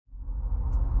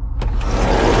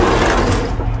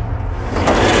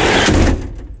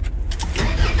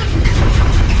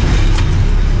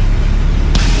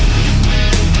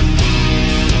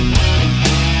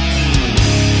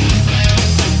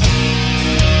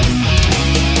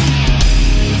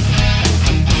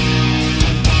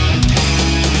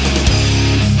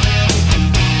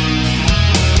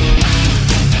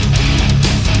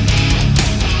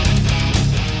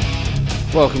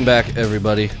Welcome back,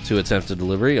 everybody, to Attempted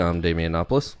Delivery. I'm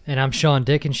Damianopoulos. And I'm Sean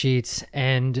Dickensheets,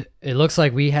 and it looks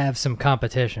like we have some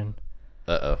competition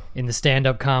in the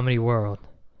stand-up comedy world.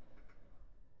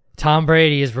 Tom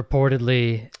Brady is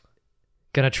reportedly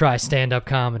gonna try stand-up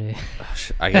comedy.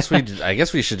 I guess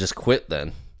we should just quit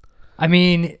then. I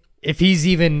mean, if he's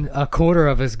even a quarter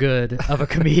of as good of a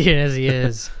comedian as he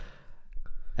is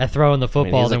at throwing the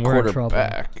football, then we're in trouble.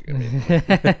 I mean,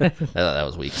 that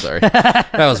was weak. Sorry,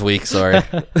 that was weak. Sorry.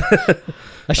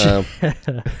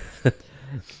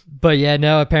 But yeah,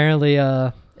 no. Apparently,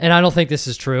 and I don't think this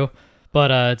is true,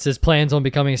 but it says plans on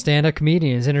becoming a stand-up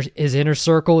comedian. His inner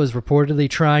circle is reportedly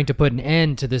trying to put an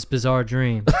end to this bizarre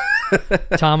dream.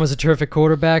 Tom was a terrific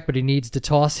quarterback, but he needs to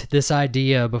toss this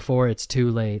idea before it's too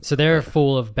late. So they're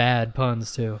full of bad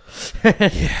puns too.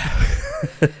 Yeah.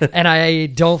 And I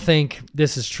don't think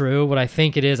this is true. What I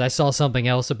think it is, I saw something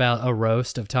else about a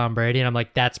roast of Tom Brady, and I'm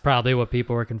like, that's probably what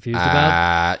people were confused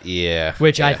about. Yeah.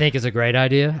 Which I think is a great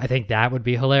idea. I think that would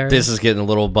be hilarious. This is getting a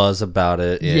little buzz about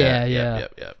it. Yeah. Yeah.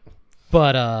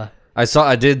 But I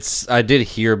did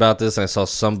hear about this. I saw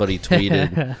somebody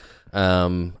tweeted.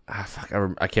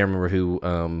 I can't remember who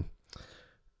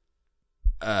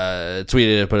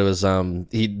tweeted it, but it was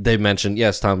they mentioned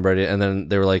Tom Brady, and then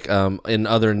they were like, in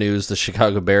other news, the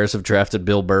Chicago Bears have drafted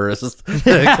Bill Burr as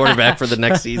quarterback for the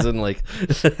next season. Like,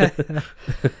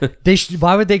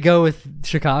 why would they go with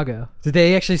Chicago? Did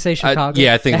they actually say Chicago?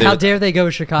 I think. How dare they go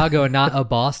with Chicago and not a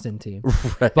Boston team?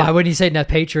 Right. Why wouldn't you say the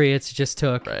Patriots just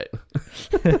took? Right.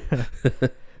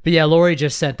 But yeah, Lori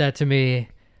just sent that to me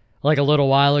like a little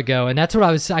while ago, and that's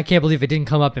what I can't believe it didn't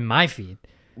come up in my feed.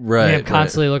 Right. I mean, I'm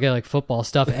constantly looking at like football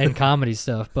stuff and comedy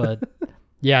stuff, but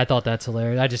yeah, I thought that's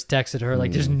hilarious. I just texted her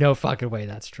like, there's no fucking way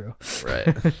that's true.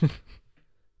 Right.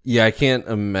 Yeah, I can't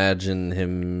imagine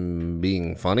him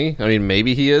being funny. I mean,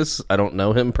 maybe he is. I don't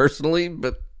know him personally,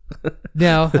 but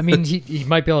no, I mean, he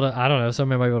might be able to, I don't know,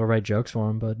 somebody might be able to write jokes for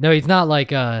him, but no, he's not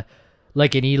like an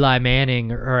Eli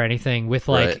Manning or anything with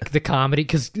like the comedy,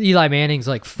 because Eli Manning's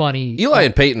like funny. Eli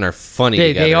and Peyton are funny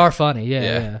together. They are funny,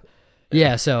 yeah.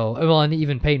 Yeah, so, well, and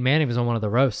even Peyton Manning was on one of the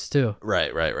roasts, too.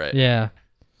 Right. Yeah.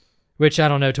 Which I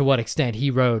don't know to what extent he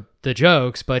wrote the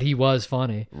jokes, but he was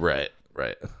funny. Right.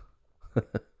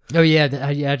 Oh, yeah,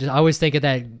 I always think of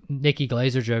that Nikki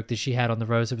Glaser joke that she had on the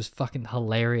roast. It was fucking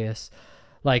hilarious.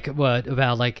 Like, what,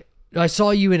 about, like, I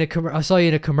saw you in a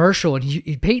commercial,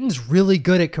 and Peyton's really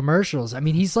good at commercials. I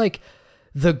mean, he's, like,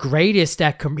 the greatest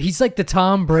at he's like the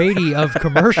Tom Brady of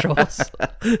commercials.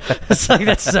 It's like,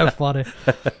 that's so funny.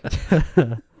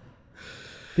 But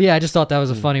yeah, I just thought that was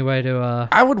a funny way to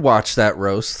I would watch that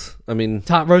roast. I mean,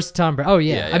 roast of Tom Brady. Oh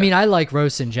yeah. I mean, I like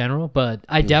roasts in general, but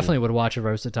I definitely would watch a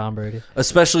roast of Tom Brady.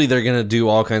 Especially they're gonna do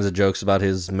all kinds of jokes about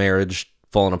his marriage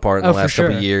falling apart in the last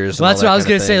couple of years. Well, that's what I was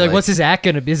gonna say. Like, what's his act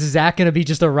gonna be? Is his act gonna be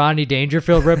just a Rodney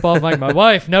Dangerfield ripoff? Like, my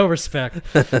wife, no respect.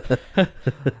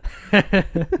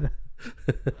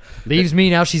 Leaves me,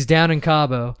 now she's down in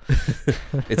Cabo.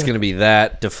 It's gonna be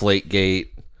that Deflategate.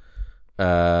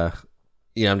 I'm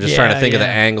just trying to think of the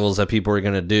angles that people are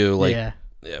gonna do. Like,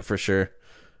 yeah, for sure.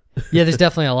 Yeah, there's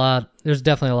definitely a lot. There's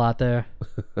definitely a lot there.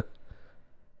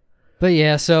 But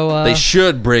yeah, so they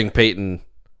should bring Peyton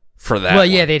for that. Well,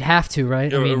 yeah, they'd have to,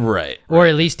 right? I mean, right. Or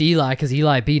at least Eli, because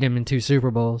Eli beat him in 2 Super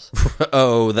Bowls.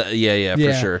 Yeah,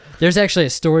 for sure. There's actually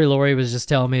a story Lori was just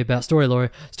telling me about. Story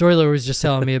Lori was just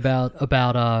telling me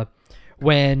about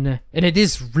when, and it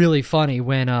is really funny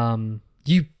when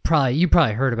you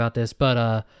probably heard about this,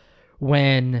 but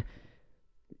when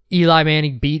Eli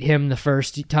Manning beat him the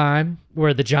first time,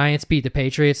 where the Giants beat the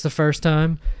Patriots the first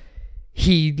time,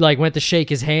 he like went to shake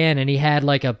his hand and he had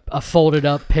like a folded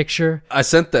up picture. I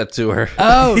sent that to her.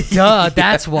 Oh, duh,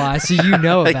 that's why. So you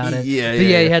know about it. Yeah,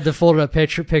 he had the folded up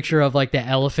picture of like the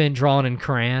elephant drawn in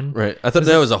crayon. Right. I thought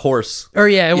that was a horse. Or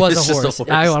yeah, it was a horse.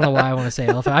 I don't know why I want to say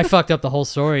elephant. I fucked up the whole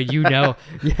story, you know.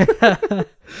 But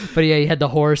yeah, he had the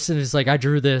horse and it's like, I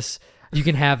drew this. You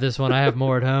can have this one. I have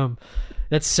more at home.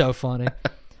 That's so funny.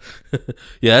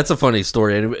 Yeah, that's a funny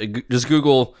story. Anyway, just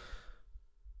Google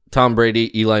Tom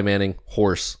Brady, Eli Manning,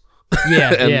 horse.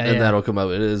 Yeah, and that'll come up.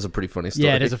 It is a pretty funny story.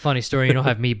 Yeah, it is a funny story. You don't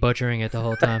have me butchering it the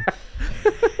whole time.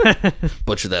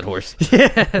 Butcher that horse.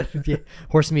 Yeah.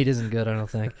 Horse meat isn't good, I don't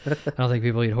think. I don't think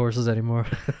people eat horses anymore.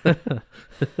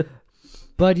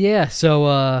 But yeah,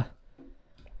 so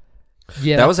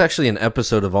yeah. That was actually an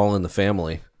episode of All in the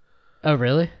Family. Oh,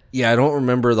 really? Yeah, I don't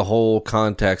remember the whole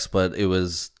context, but it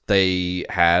was they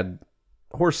had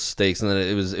horse steaks, and then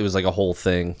it was like a whole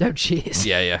thing. Oh, jeez.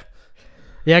 Yeah.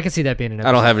 Yeah, I can see that being an episode.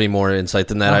 I don't have any more insight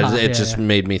than that. It just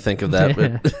made me think of that.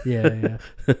 But. Yeah.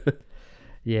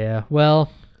 Yeah.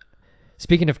 Well,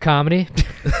 speaking of comedy,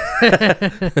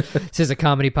 This is a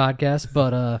comedy podcast,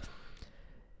 but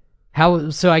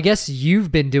so I guess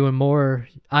you've been doing more.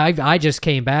 I just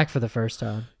came back for the first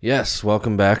time. Yes,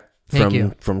 welcome back Thank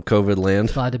you. from COVID land.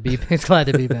 It's glad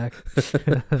to be back.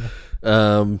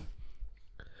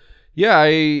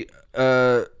 Yeah,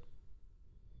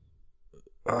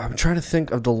 I'm trying to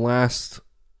think of the last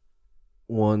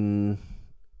one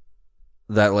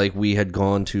that like we had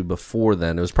gone to before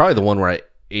then. It was probably the one where I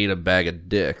ate a bag of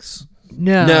dicks.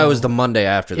 No, it was the Monday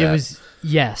after that. It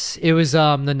was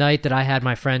the night that I had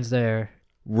my friends there.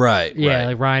 Right. Yeah, right.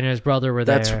 like Ryan and his brother were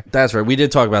there. That's right. We did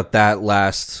talk about that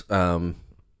last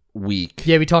week.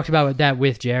 Yeah, we talked about that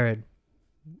with Jared.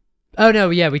 Oh no,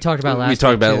 yeah, we talked about last week. We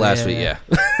talked about too. it last week, yeah.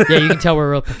 Yeah, you can tell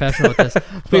we're real professional with this.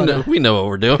 But, we know what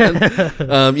we're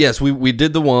doing. Yes, we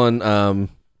did the one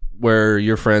where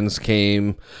your friends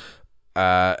came.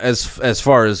 As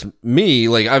far as me,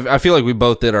 like I feel like we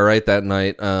both did all right that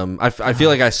night. I feel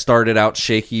like I started out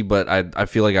shaky, but I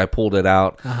feel like I pulled it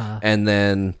out. And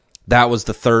then that was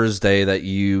the Thursday that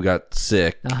you got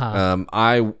sick.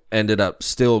 I ended up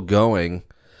still going.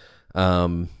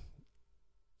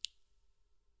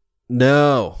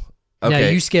 No. Okay. No,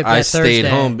 you skipped that I stayed Thursday.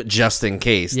 home just in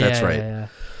case. Yeah, That's right. Yeah.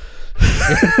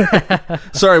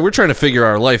 Sorry, we're trying to figure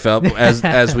our life out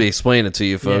as we explain it to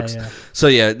you folks. Yeah. So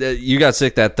yeah, you got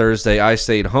sick that Thursday. I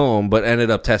stayed home, but ended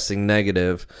up testing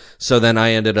negative. So then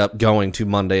I ended up going to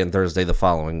Monday and Thursday the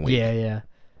following week. Yeah.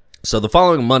 So the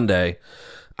following Monday,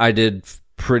 I did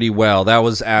pretty well. That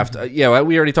was after. Yeah,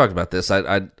 we already talked about this.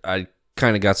 I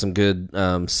kind of got some good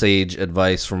sage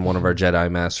advice from one of our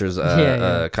Jedi masters,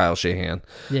 Kyle Shahan.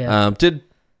 Yeah. Did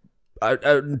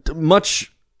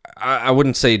much. I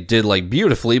wouldn't say did like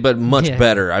beautifully, but much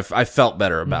better. I felt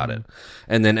better about it,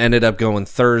 and then ended up going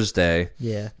Thursday.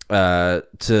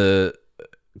 To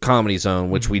Comedy Zone,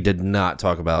 which we did not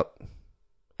talk about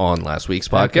on last week's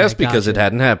podcast because it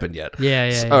hadn't happened yet.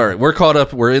 Yeah. All right, we're caught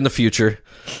up. We're in the future.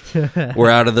 We're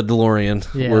out of the DeLorean.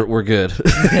 Yeah. We're good.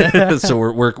 So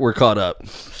we're caught up.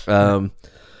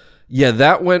 Yeah,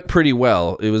 that went pretty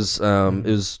well. It was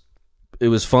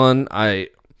fun. I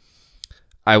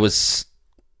was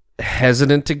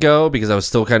hesitant to go because I was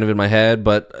still kind of in my head,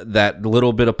 but that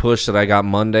little bit of push that I got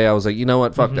Monday, I was like, you know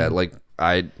what, fuck that. Like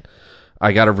I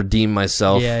got to redeem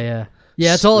myself. Yeah,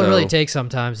 that's all it really takes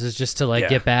sometimes is just to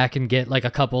get back and get like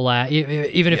a couple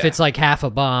even if it's like half a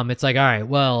bomb, it's like, all right,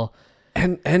 well,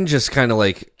 and just kind of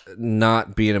like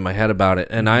not being in my head about it.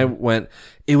 And I went,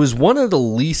 it was one of the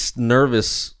least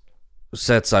nervous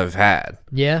sets I've had.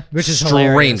 Yeah, which is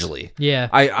strangely. Hilarious. Yeah.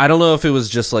 I don't know if it was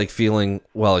just like feeling,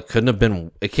 well, it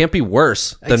can't be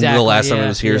worse than the last time I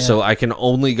was here, so I can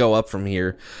only go up from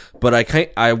here. But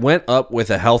I went up with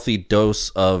a healthy dose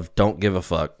of don't give a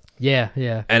fuck. Yeah.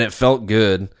 And it felt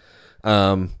good.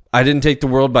 I didn't take the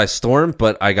world by storm,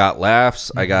 but I got laughs.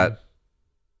 I got,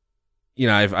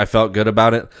 I felt good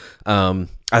about it.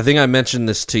 I think I mentioned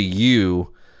this to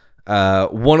you.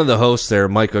 One of the hosts there,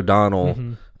 Mike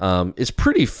O'Donnell, is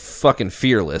pretty fucking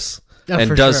fearless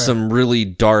and does some really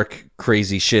dark,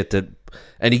 crazy shit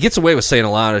and he gets away with saying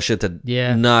a lot of shit that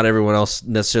not everyone else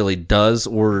necessarily does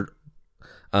or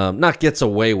not gets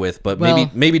away with, but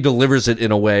maybe delivers it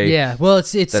in a way. Yeah, well,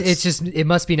 it's just it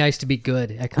must be nice to be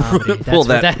good at comedy.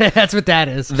 That's what that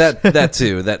is. That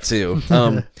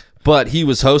too. But he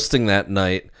was hosting that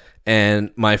night. And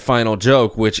my final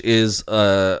joke, which is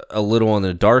a little on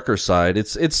the darker side,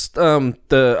 it's the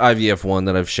IVF one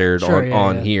that I've shared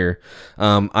on here.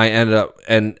 I ended up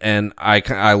and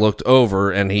I looked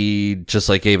over and he just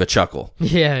like gave a chuckle.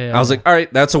 Yeah. I was like, all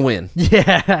right, that's a win.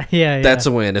 Yeah. That's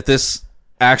a win. If this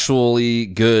actually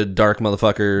good dark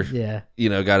motherfucker,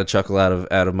 got a chuckle out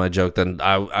of my joke, then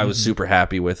I was super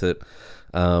happy with it.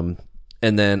 And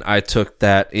then I took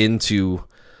that into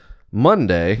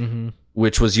Monday.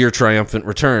 Which was your triumphant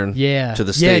return to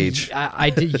the stage. Yeah, I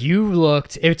did. You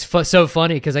looked. It's so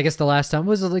funny because I guess the last time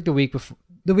was like the week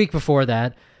before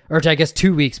that, or I guess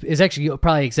 2 weeks. It's actually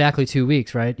probably exactly 2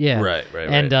 weeks, right? Yeah, right.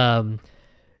 And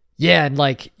and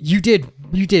like you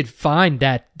did fine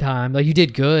that time. Like you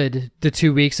did good the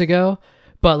 2 weeks ago,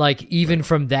 but like even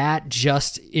from that,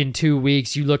 just in 2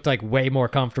 weeks, you looked like way more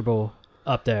comfortable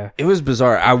up there. It was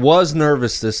bizarre. I was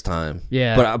nervous this time.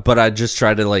 Yeah, but I just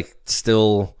tried to like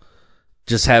still.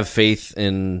 Just have faith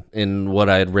in what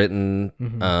I had written.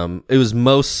 It was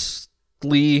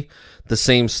mostly the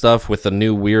same stuff with a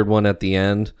new weird one at the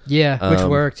end. Yeah, which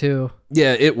worked too.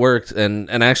 Yeah, it worked. And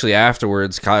actually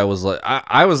afterwards, Kyle was like,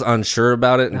 I was unsure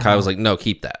about it, and Kyle was like, no,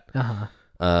 keep that.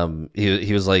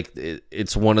 He was like,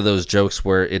 it's one of those jokes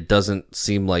where it doesn't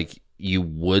seem like you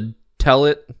would tell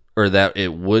it or that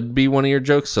it would be one of your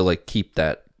jokes, so like keep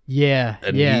that Yeah,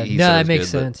 And yeah. he No, said it that was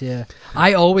makes good, but- sense. Yeah,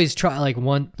 I always try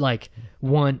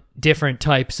one different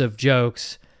types of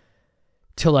jokes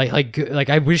to like.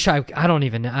 I wish I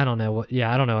don't know what.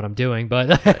 Yeah, I don't know what I'm doing,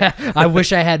 but I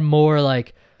wish I had more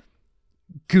like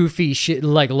goofy shit,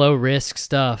 like low risk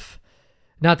stuff.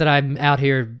 Not that I'm out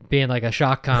here being like a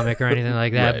shock comic or anything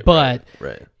like that, Right, but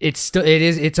right.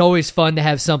 it's always fun to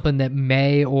have something that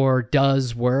may or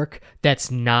does work that's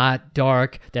not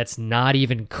dark, that's not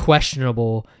even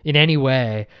questionable in any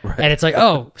way. Right. And it's like,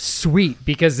 oh, sweet,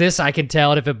 because this I can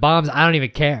tell, and if it bombs, I don't even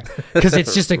care because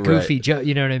it's just a goofy joke.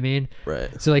 You know what I mean?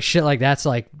 Right. So like shit like that's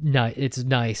like it's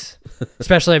nice,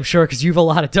 especially I'm sure because you have a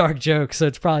lot of dark jokes, so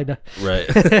it's probably not right.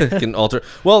 It can alter.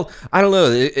 Well, I don't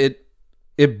know.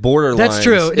 It borderlines. That's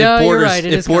true. No, it borders, you're right.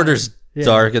 It borders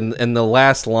dark, and the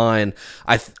last line.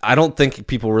 I don't think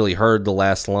people really heard the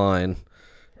last line,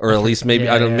 or at least maybe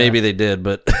I don't. Maybe they did,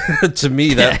 but to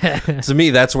me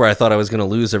that's where I thought I was going to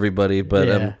lose everybody.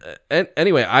 But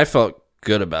anyway, I felt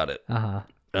good about it. Yeah,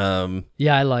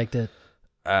 I liked it.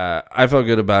 I felt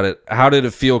good about it. How did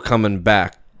it feel coming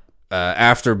back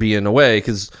after being away?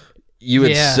 Because you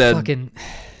had said,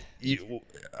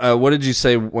 what did you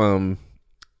say?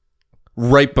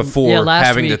 Right before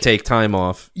having to take time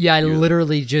off. Yeah, I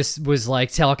literally just was like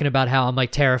talking about how I'm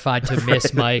like terrified to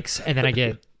miss mics, and then I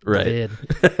get COVID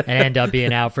and end up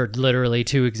being out for literally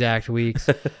 2 exact weeks.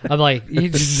 I'm like,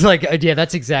 it's like, yeah,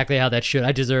 that's exactly how that should.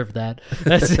 I deserve that.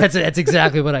 That's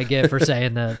exactly what I get for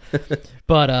saying that.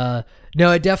 But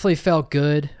no, it definitely felt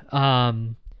good. I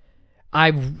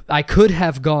could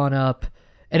have gone up.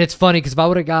 And it's funny because if I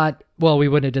would have we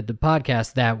wouldn't have did the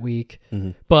podcast that week.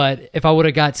 Mm-hmm. But if I would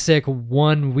have got sick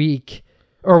 1 week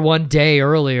or 1 day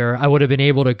earlier, I would have been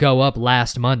able to go up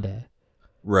last Monday.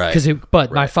 Right.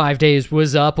 My 5 days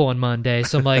was up on Monday.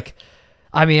 So I'm like,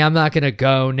 I mean, I'm not going to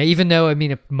go. Even though, I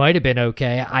mean, it might have been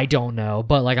okay. I don't know.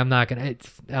 But like, I'm not going to,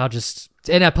 I'll just,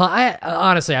 and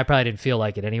honestly, I probably didn't feel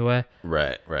like it anyway.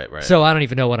 Right. So I don't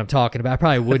even know what I'm talking about. I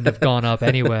probably wouldn't have gone up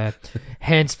anyway.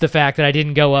 Hence the fact that I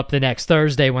didn't go up the next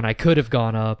Thursday when I could have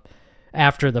gone up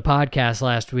after the podcast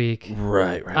last week.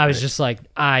 Right. I was just like,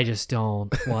 I just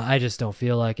don't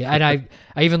feel like it. And I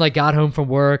even like got home from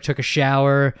work, took a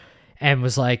shower, and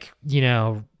was like,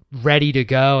 ready to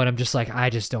go. And I'm just like,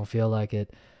 I just don't feel like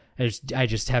it. I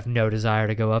just have no desire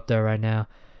to go up there right now.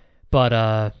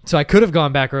 But so I could have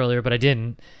gone back earlier, but I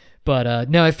didn't. But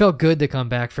no, it felt good to come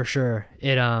back for sure.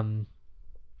 It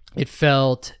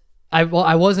felt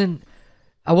I wasn't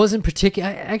particular.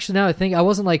 Actually, now I think I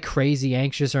wasn't like crazy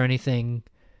anxious or anything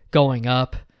going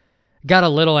up. Got a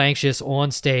little anxious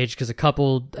on stage because a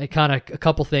couple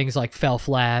things like fell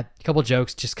flat. A couple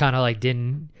jokes just kind of like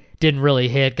didn't really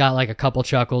hit. Got like a couple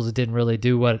chuckles. It didn't really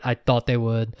do what I thought they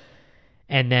would.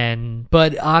 And then,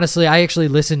 but honestly, I actually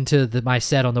listened to my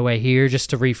set on the way here just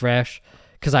to refresh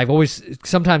because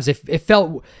sometimes it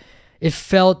felt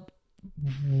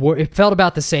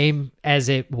about the same as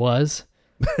it was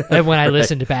and when I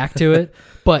listened back to it,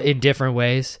 but in different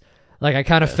ways. Like I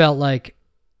kind of felt like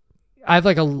I have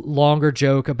like a longer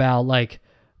joke about like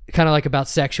kind of like about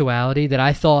sexuality that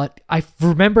I thought I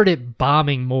remembered it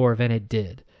bombing more than it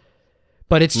did,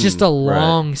 but it's just a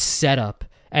long setup.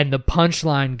 And the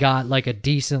punchline got like a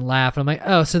decent laugh. And I'm like,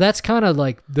 oh, so that's kind of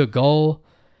like the goal.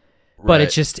 But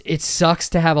it sucks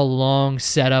to have a long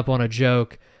setup on a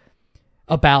joke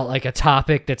about like a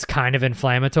topic that's kind of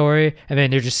inflammatory. And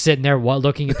then they're just sitting there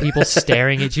looking at people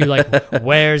staring at you like,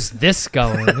 where's this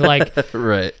going? Like,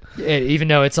 even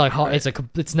though it's like,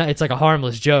 it's like a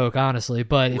harmless joke, honestly,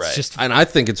 but it's just, and I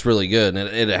think it's really good and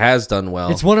it has done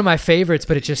well. It's one of my favorites,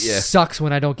 but it just sucks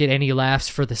when I don't get any laughs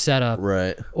for the setup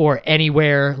or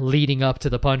anywhere leading up to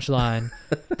the punchline.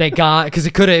 Thank God, because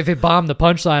it could have, if it bombed the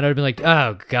punchline, I'd have been like,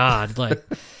 oh God, like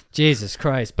Jesus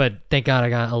Christ. But thank God I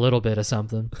got a little bit of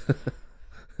something.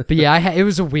 But yeah, it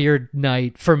was a weird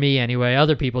night for me anyway.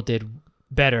 Other people did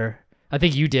better. I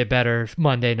think you did better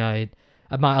Monday night.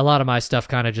 A lot of my stuff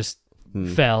kind of just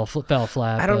fell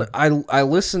flat. I don't know. I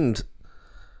listened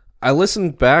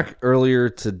back earlier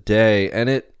today,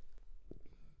 and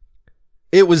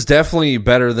it was definitely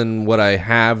better than what I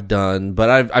have done.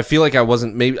 But I feel like I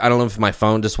wasn't. Maybe I don't know if my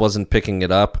phone just wasn't picking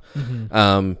it up.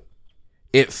 Mm-hmm.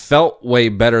 It felt way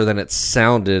better than it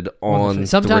sounded on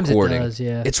sometimes the recording. It does,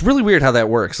 yeah. It's really weird how that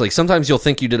works. Like sometimes you'll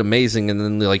think you did amazing, and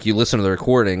then like you listen to the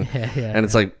recording, and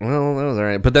it's like, well, that was all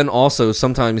right. But then also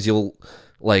sometimes you'll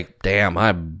like, damn,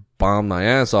 I bombed my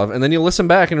ass off, and then you listen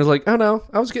back, and it's like, oh no,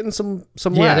 I was getting some laughs.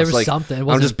 Yeah, there was like, something.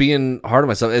 I'm just being hard on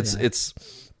myself. It's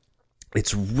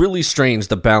really strange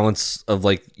the balance of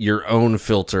like your own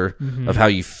filter of how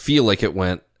you feel like it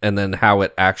went, and then how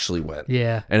it actually went.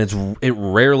 Yeah. And it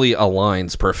rarely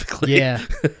aligns perfectly. Yeah.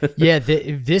 Yeah.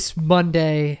 This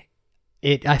Monday,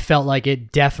 I felt like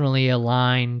it definitely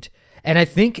aligned. And I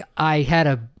think I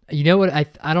had you know what?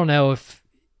 I don't know,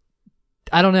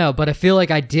 but I feel like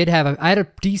I had a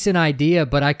decent idea,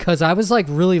 but cause I was like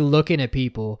really looking at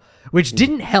people, which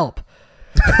didn't help.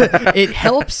 It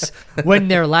helps when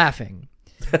they're laughing,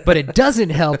 but it doesn't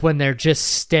help when they're just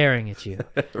staring at you.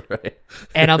 Right.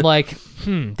 And I'm like,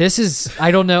 this is,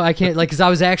 I don't know. I can't, like, cause I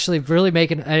was actually really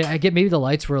I get maybe the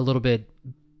lights were a little bit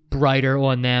brighter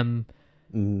on them,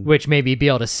 which made me be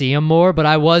able to see them more, but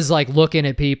I was like looking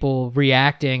at people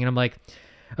reacting and I'm like,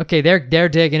 okay, they're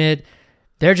digging it.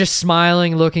 They're just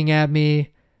smiling, looking at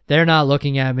me. They're not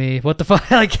looking at me. What the fuck?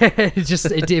 Like, it was just,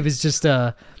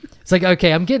 it's like,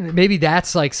 okay, maybe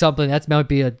that's like something that might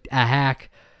be a hack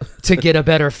to get a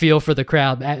better feel for the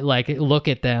crowd. Like, look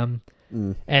at them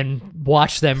and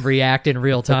watch them react in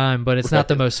real time, but it's not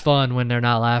the most fun when they're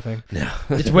not laughing. No.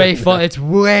 It's way fun. It's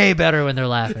way better when they're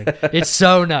laughing. It's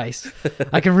so nice.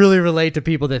 I can really relate to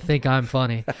people that think I'm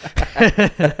funny.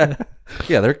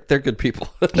 Yeah, they're good people.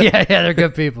 yeah, they're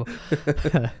good people.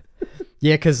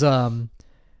 Yeah, because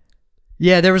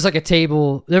there was like a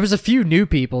table. There was a few new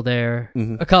people there.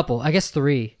 A couple, I guess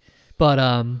 3.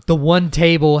 But the one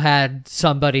table had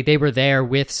somebody. They were there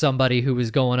with somebody who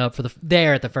was going up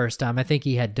there at the first time. I think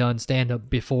he had done stand up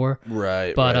before.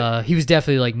 Right. But he was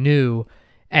definitely like new,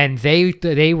 and they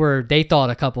thought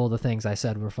a couple of the things I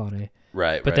said were funny.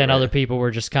 Right. But then other people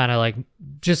were just kind of like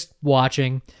just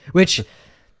watching, which.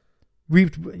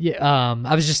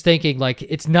 I was just thinking, like,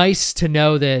 it's nice to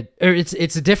know that, or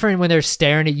it's different when they're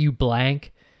staring at you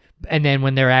blank, and then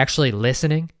when they're actually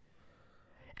listening,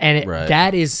 and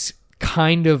that is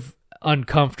kind of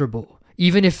uncomfortable.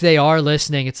 Even if they are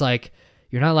listening, it's like,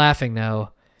 you're not laughing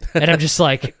though, and I'm just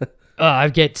like, I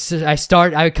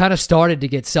kind of started to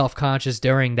get self-conscious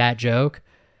during that joke.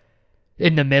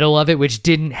 In the middle of it, which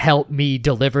didn't help me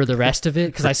deliver the rest of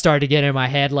it, because I started to get in my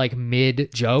head like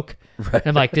mid joke. Right.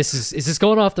 I'm like, is this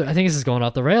going off I think this is going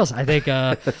off the rails. I think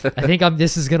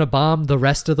this is gonna bomb the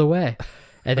rest of the way,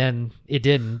 and then it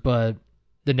didn't, but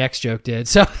the next joke did.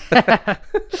 So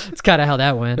it's kind of how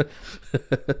that went.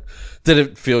 Did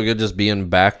it feel good just being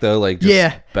back though? Like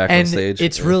just back on stage.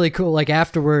 It's really cool. Like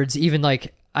afterwards, even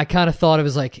like I kind of thought it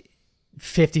was like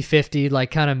 50-50,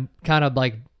 like kind of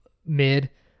like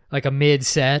mid. Like a mid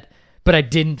set, but I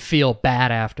didn't feel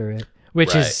bad after it,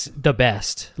 which is the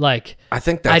best. Like, I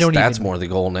think that's more the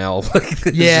goal now. It's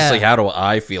just like, how do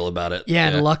I feel about it? Yeah,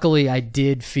 and luckily I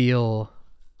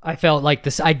felt like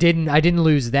this. I didn't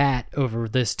lose that over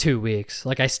this 2 weeks.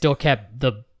 Like I still kept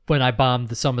when I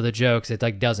bombed some of the jokes, it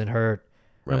like doesn't hurt.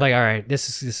 Right. I'm like, all right,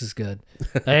 this is good.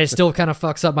 It still kind of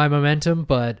fucks up my momentum,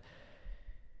 but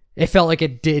it felt like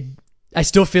it did. I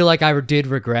still feel like I did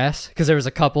regress, because there was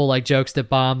a couple like jokes that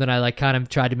bombed, and I like kind of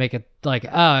tried to make it like, oh,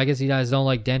 I guess you guys don't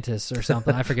like dentists or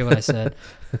something. I forget what I said,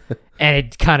 and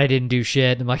it kind of didn't do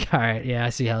shit. I'm like, all right, yeah, I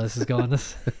see how this is going.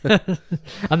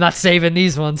 I'm not saving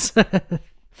these ones.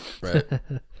 Right.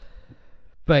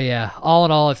 But yeah, all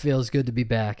in all, it feels good to be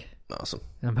back. Awesome.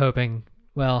 I'm hoping.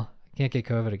 Well, I can't get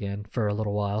COVID again for a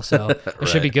little while, so it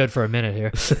should be good for a minute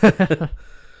here.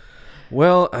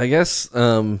 Well, I guess.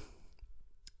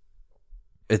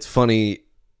 It's funny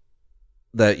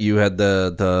that you had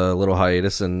the little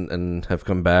hiatus and have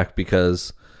come back,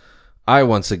 because I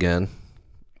once again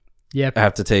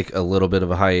have to take a little bit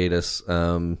of a hiatus.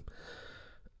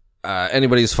 Anybody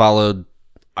who's followed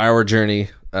our journey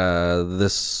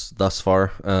thus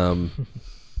far,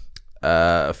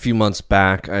 a few months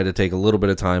back, I had to take a little bit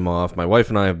of time off. My wife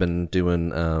and I have been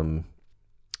doing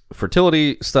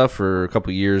fertility stuff for a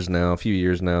few years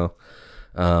now.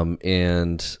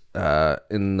 And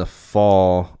in the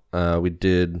fall, we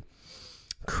did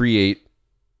create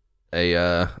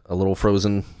a little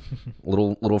frozen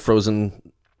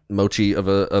mochi of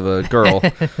a girl,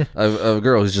 of a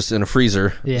girl who's just in a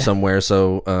freezer somewhere.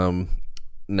 So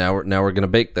now we're gonna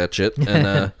bake that shit,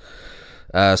 and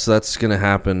so that's gonna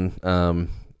happen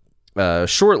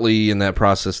shortly. And that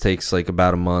process takes like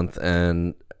about a month,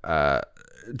 and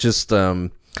just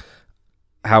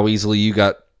how easily you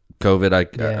got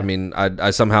COVID. I mean,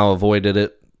 I somehow avoided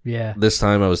it. Yeah. This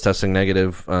time I was testing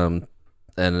negative, and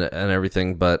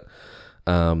everything, but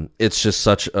it's just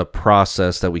such a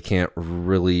process that we can't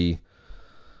really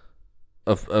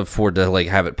afford to like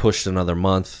have it pushed another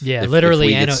month. Yeah,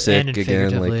 literally, if we get sick and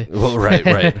again. Like, well,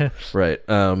 right.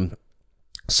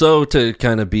 So to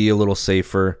kind of be a little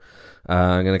safer,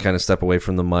 I'm gonna kind of step away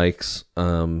from the mics.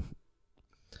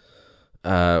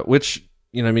 Which,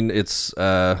 you know, I mean,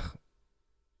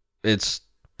 it's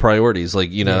priorities.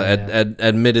 Like, you know, Yeah.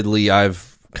 admittedly,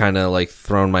 I've kind of like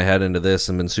thrown my head into this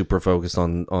and been super focused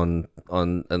on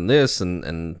this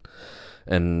and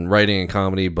writing and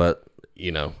comedy, but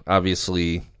you know,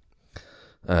 obviously,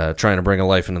 trying to bring a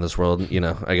life into this world, you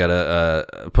know, I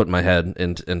gotta put my head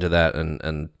into that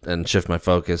and shift my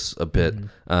focus a bit.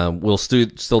 We'll still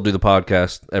do the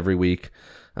podcast every week,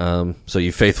 so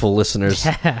you faithful listeners,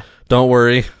 don't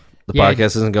worry. The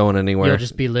podcast isn't going anywhere. You'll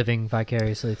just be living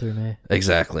vicariously through me.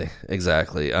 Exactly.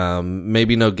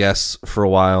 Maybe no guests for a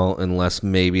while, unless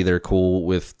maybe they're cool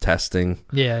with testing.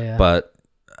 Yeah. But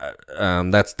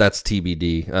that's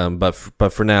TBD.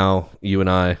 But for now, you and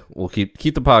I will keep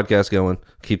the podcast going,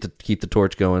 keep the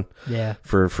torch going. Yeah.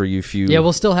 For you few. Yeah,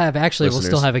 we'll still have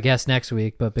listeners. a guest next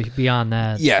week, but beyond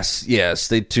that. Yes.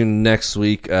 Stay tuned next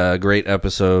week. Great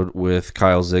episode with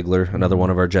Kyle Ziegler, another one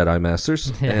of our Jedi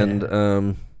Masters,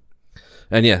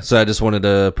 And yeah, so I just wanted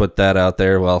to put that out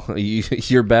there. Well,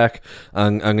 you're back.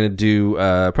 I'm going to do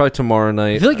probably tomorrow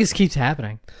night. I feel like this keeps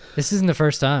happening. This isn't the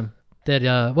first time that.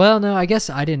 Well, no, I guess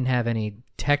I didn't have any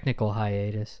technical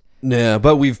hiatus. Yeah,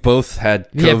 but we've both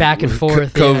had back and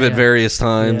forth COVID various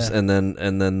times, Yeah. and then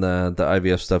the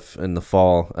IVF stuff in the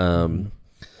fall.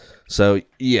 So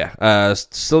yeah,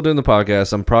 still doing the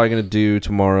podcast. I'm probably going to do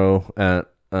tomorrow at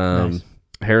Nice.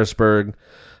 Harrisburg.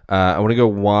 I want to go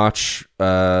watch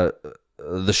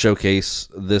the showcase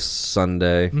this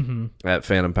Sunday at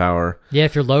Phantom Power. Yeah,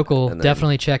 if you're local, And then-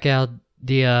 definitely check out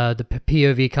the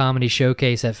POV comedy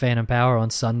showcase at Phantom Power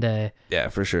on Sunday. Yeah,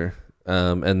 for sure.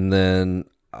 And then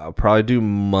I'll probably do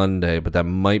Monday, but that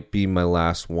might be my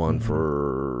last one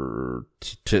for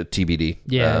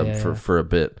TBD. For a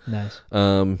bit. Nice.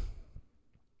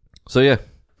 So yeah.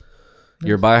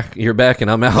 You're back,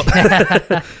 and I'm out.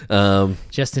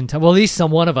 Just in time. Well, at least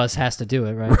one of us has to do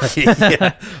it, right?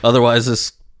 Yeah. Otherwise,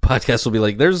 this podcast will be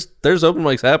like, there's open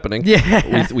mics happening.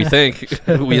 Yeah. We think,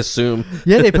 we assume.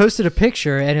 Yeah, they posted a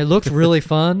picture, and it looked really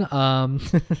fun.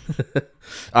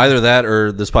 Either that,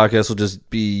 or this podcast will just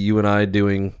be you and I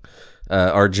doing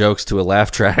our jokes to a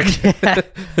laugh track.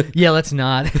 Yeah, let's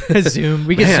not zoom.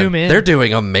 We can zoom in. They're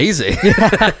doing amazing.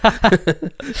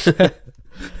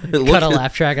 Cut a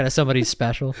laugh track out of somebody's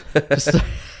special. Just,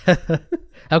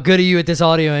 how good are you at this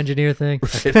audio engineer thing?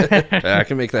 I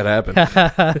can make that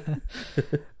happen.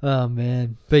 Oh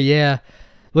man, but yeah,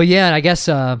 well, yeah, I guess,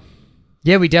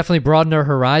 we definitely broadened our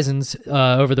horizons.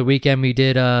 Over the weekend, we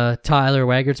did Tyler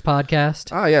Waggert's podcast.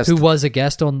 Ah, yes, who was a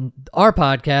guest on our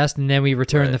podcast, and then we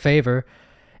returned the favor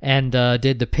and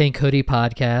did the Pink Hoodie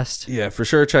podcast. Yeah, for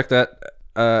sure. Check that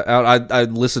out. I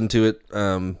listened to it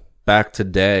back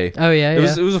today. Oh yeah, it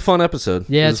was a fun episode.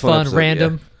 Yeah, It was it's a fun fun, episode,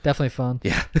 random, definitely fun.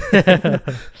 Yeah.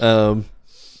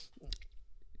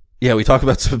 Yeah, we talk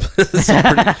about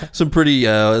some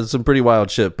pretty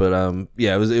wild shit, but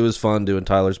yeah, it was fun doing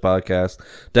Tyler's podcast.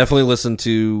 Definitely listen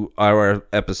to our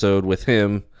episode with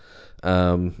him.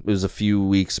 It was a few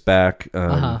weeks back.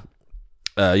 You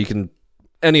can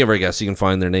any of our guests, you can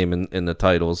find their name in the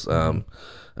titles.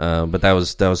 But that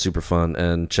was super fun,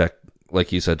 and check,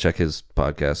 like you said, check his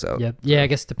podcast out. Yep. Yeah, I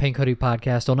guess the Pink Hoodie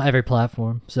podcast on every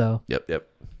platform. So. Yep.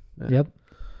 Yep.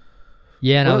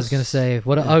 Yeah, and I was gonna say,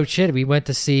 oh shit, we got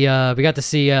to see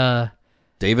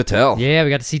Dave Attell. Yeah, we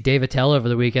got to see Dave Attell over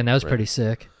the weekend. That was pretty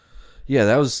sick. Yeah,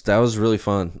 that was really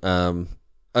fun.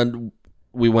 And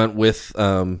we went with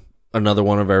another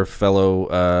one of our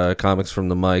fellow comics from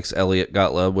the mics, Elliot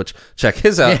Gottlieb, which check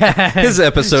his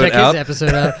episode out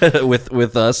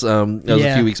with us. That was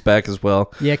a few weeks back as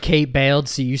well. Yeah, Kate bailed,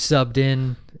 so you subbed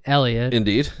in Elliot.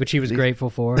 Indeed. Which he was grateful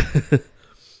for.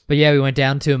 But yeah, we went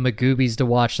down to Magoobies to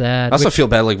watch that. I also feel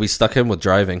bad, like we stuck him with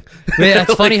driving. Yeah,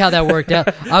 it's funny how that worked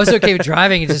out. I was okay with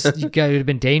driving. It would have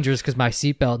been dangerous because my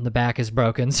seatbelt in the back is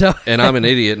broken. So, and I'm an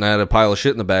idiot, and I had a pile of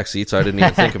shit in the back seat, so I didn't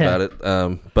even think about it.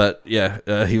 But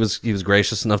yeah, he was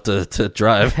gracious enough to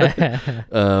drive.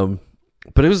 But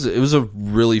it was a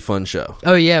really fun show.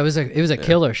 Oh yeah, it was a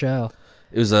killer show.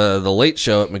 It was the late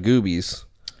show at Magoobies.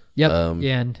 Yep.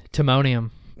 And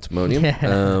Timonium.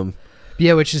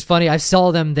 Yeah, which is funny. I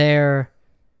saw them there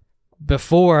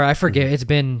before. I forget. It's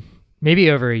been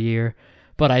maybe over a year,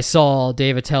 but I saw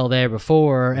Dave Attell there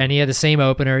before, and he had the same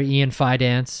opener, Ian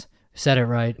Fidance. Said it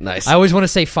right. Nice. I always want to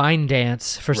say Fine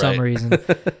Dance for some reason.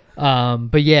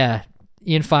 But yeah,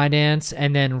 Ian Fidance,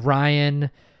 and then Ryan.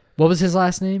 What was his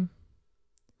last name?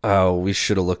 Oh, we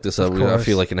should have looked this up. I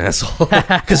feel like an asshole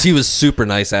because he was super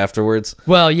nice afterwards.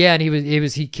 Well, yeah, and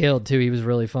he killed too. He was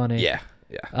really funny. Yeah.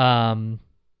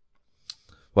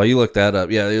 While you look that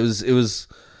up, yeah, it was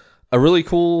a really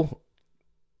cool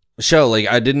show. Like,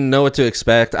 I didn't know what to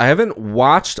expect. I haven't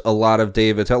watched a lot of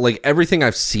Dave Attell. Like, everything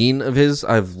I've seen of his,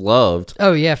 I've loved.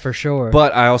 Oh yeah, for sure.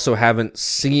 But I also haven't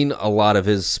seen a lot of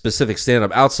his specific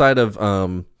stand-up outside of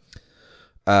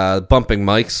Bumping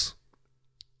Mics.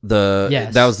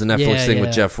 That was the Netflix thing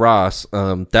with Jeff Ross.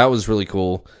 That was really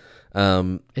cool.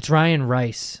 It's Ryan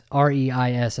Rice,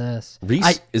 Reiss.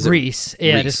 Reese? Reese.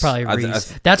 Yeah, Reese? it's probably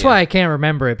Reese. I That's why I can't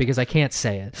remember it, because I can't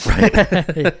say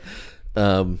it.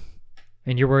 Right.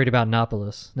 And you're worried about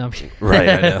Nopolis. No, I'm kidding. Right,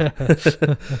 I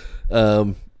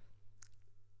know.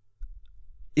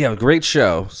 Yeah, great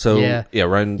show. So yeah,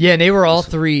 Ryan. Yeah, and they were all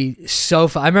three so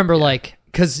fun. I remember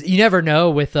because you never know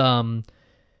with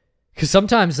because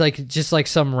sometimes like just like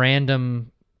some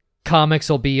random comics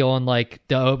will be on like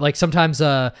sometimes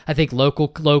I think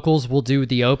locals will do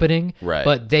the opening, right?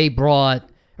 But Dave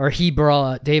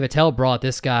Attell brought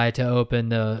this guy to open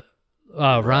the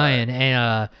Ryan,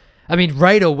 and I mean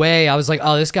right away I was like,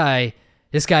 oh, this guy's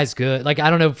good. Like, I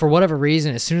don't know, for whatever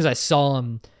reason, as soon as I saw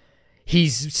him, he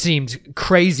seemed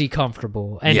crazy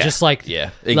comfortable and just like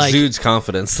exudes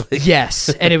confidence. Yes,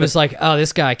 and it was like, oh,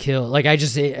 this guy killed. Like, I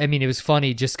mean, it was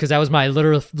funny just because that was my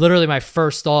literally my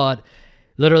first thought.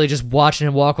 Literally just watching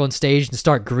him walk on stage and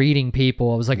start greeting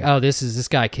people, I was like, oh, this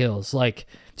guy kills. Like,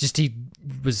 just he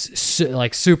was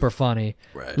super funny.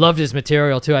 Right. Loved his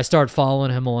material too. I started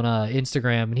following him on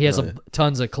Instagram, and he has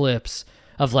tons of clips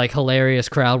of like hilarious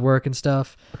crowd work and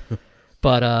stuff.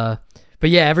 but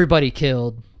yeah, everybody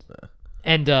killed.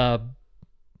 And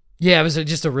it was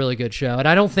just a really good show. And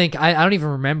I don't think I don't even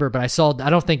remember, but I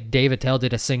don't think Dave Attell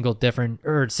did a single different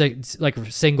or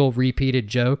single repeated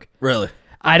joke. Really?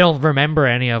 I don't remember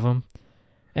any of them.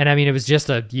 And I mean, it was just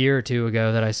a year or two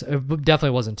ago that it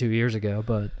definitely wasn't 2 years ago,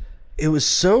 but it was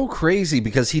so crazy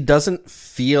because he doesn't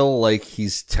feel like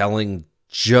he's telling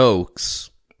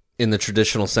jokes in the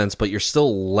traditional sense, but you're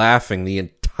still laughing the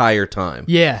entire time.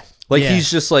 Yeah. He's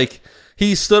just like,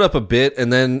 he stood up a bit,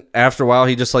 and then after a while,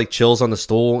 he just like chills on the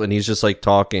stool, and he's just like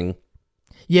talking.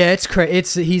 Yeah, it's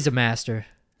crazy. He's a master.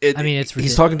 It's ridiculous.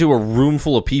 He's talking to a room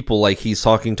full of people like he's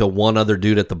talking to one other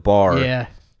dude at the bar. Yeah.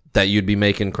 That you'd be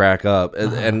making crack up,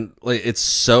 and like, it's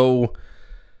so,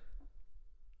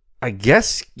 I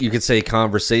guess you could say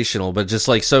conversational, but just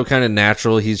like so kind of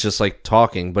natural. He's just like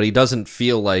talking, but he doesn't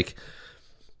feel like.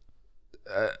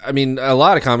 I mean, a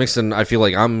lot of comics, and I feel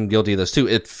like I'm guilty of this too.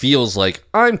 It feels like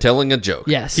I'm telling a joke.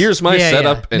 Yes. Here's my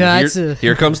setup, and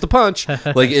here comes the punch.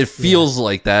 Like, it feels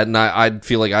like that, and I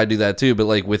feel like I do that too. But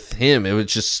like with him, it was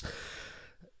just,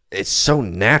 it's so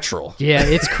natural. Yeah,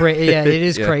 it's crazy. Yeah, it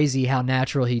is crazy how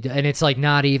natural and it's like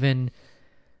not even.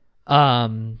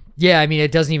 Yeah, I mean,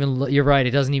 it doesn't even. You're right.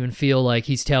 It doesn't even feel like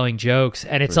he's telling jokes,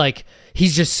 and it's like he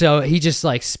just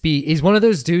like speak. He's one of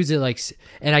those dudes that like,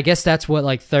 and I guess that's what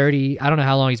like 30. I don't know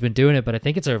how long he's been doing it, but I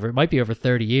think it might be over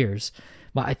 30 years.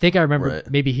 I think I remember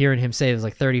maybe hearing him say it was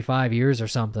like 35 years or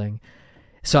something.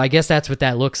 So I guess that's what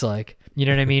that looks like. You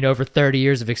know what I mean? Over 30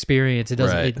 years of experience, it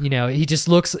doesn't. He just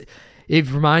looks. It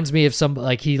reminds me of some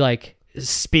like he like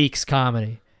speaks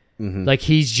comedy, like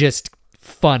he's just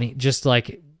funny, just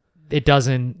like. It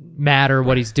doesn't matter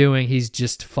what he's doing. He's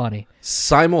just funny.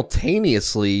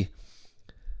 Simultaneously,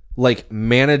 like,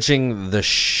 managing the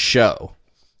show.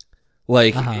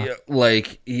 Like,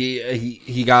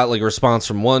 he got, like, a response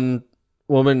from one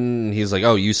woman. He's like,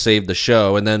 oh, you saved the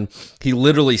show. And then he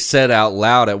literally said out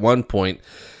loud at one point,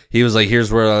 he was like, here's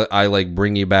where I like,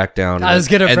 bring you back down. I was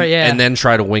going to, and then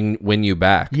try to win you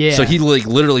back. Yeah. So he, like,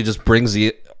 literally just brings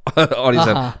the audience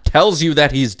up, tells you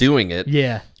that he's doing it.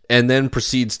 Yeah. And then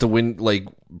proceeds to win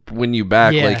you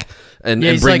back, like, and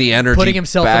bring like the energy, putting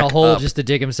himself back in a hole up. just to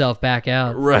dig himself back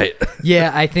out. Right.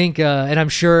 Yeah, I think, and I'm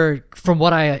sure from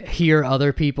what I hear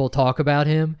other people talk about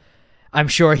him, I'm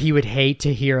sure he would hate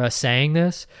to hear us saying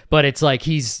this, but it's like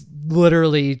he's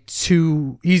literally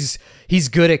he's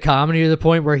good at comedy to the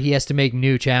point where he has to make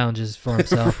new challenges for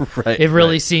himself. Right. It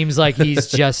really seems like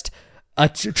he's just.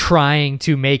 Trying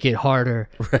to make it harder,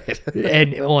 right,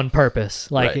 and on purpose,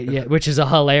 like, which is a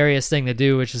hilarious thing to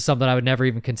do, which is something I would never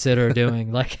even consider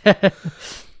doing. Like,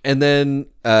 and then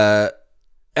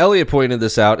Elliot pointed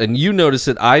this out, and you noticed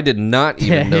it. I did not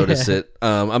even notice it.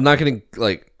 I'm not going to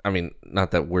like. I mean,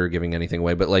 not that we're giving anything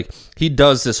away, but like he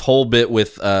does this whole bit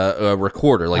with a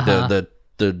recorder, like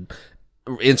the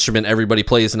instrument everybody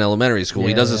plays in elementary school.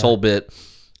 He does this whole bit,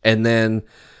 and then.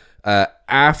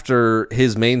 After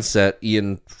his main set,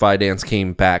 Gaining-Con-Fidance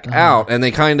came back out, and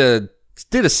they kind of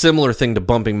did a similar thing to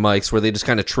Bumping Mics, where they just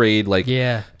kind of trade like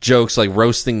jokes, like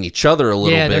roasting each other a little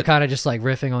bit. Yeah, they're kind of just like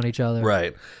riffing on each other,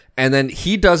 right? And then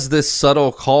he does this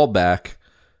subtle callback,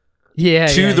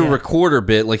 to the recorder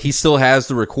bit. Like, he still has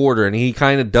the recorder, and he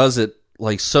kind of does it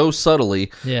like so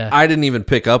subtly. Yeah. I didn't even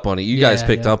pick up on it. You guys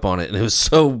picked yeah. up on it, and it was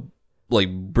so like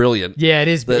brilliant. Yeah, it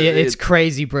is. It's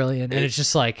crazy brilliant, and it's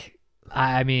just like,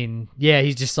 I mean, yeah,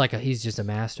 he's just a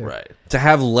master. Right. To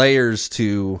have layers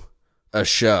to a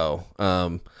show.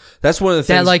 That's one of the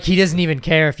things that like he doesn't even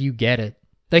care if you get it.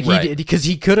 Like he did, because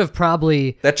he could have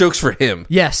probably that joke's for him.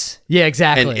 Yes. Yeah.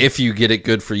 Exactly. And if you get it,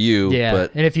 good for you. Yeah.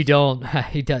 But and if you don't,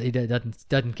 he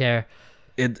doesn't care.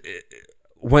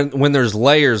 When there's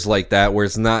layers like that where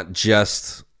it's not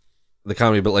just the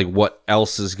comedy, but like what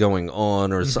else is going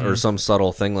on or some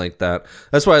subtle thing like that.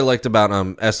 That's what I liked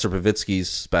about Esther Pavitsky's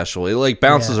special. It like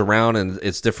bounces around and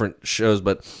it's different shows,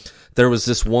 but there was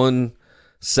this one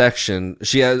section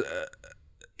she had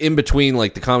in between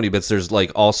like the comedy bits. There's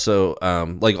like also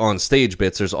like on stage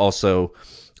bits. There's also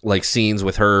like scenes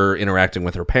with her interacting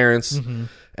with her parents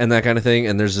and that kind of thing.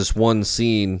 And there's this one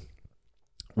scene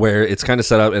where it's kind of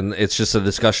set up and it's just a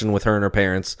discussion with her and her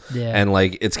parents. Yeah. And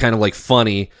like it's kind of like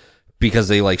funny because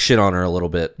they like shit on her a little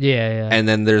bit. Yeah. And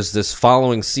then there's this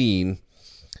following scene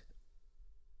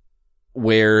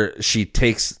where she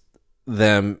takes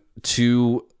them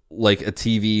to like a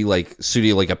TV like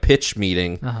studio, like a pitch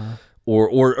meeting,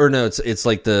 or no, it's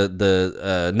like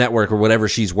the network or whatever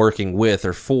she's working with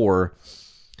or for,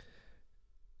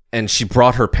 and she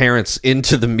brought her parents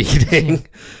into the meeting,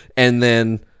 and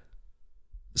then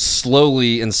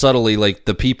slowly and subtly, like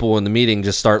the people in the meeting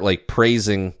just start like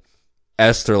praising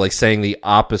Esther, like saying the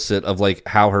opposite of like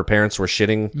how her parents were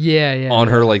shitting on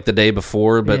her like the day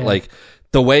before, but like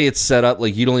the way it's set up,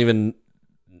 like you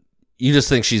just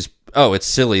think it's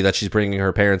silly that she's bringing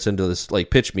her parents into this like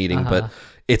pitch meeting, but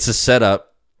it's a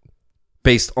setup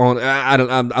based on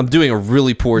I'm doing a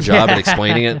really poor job at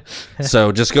explaining it.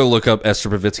 So just go look up Esther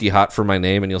Pavitsky Hot for My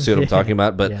Name and you'll see what I'm talking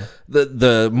about. But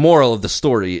the moral of the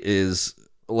story is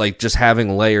like just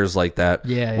having layers like that,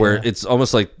 where it's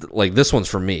almost like this one's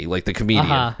for me, like the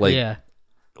comedian,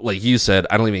 like you said,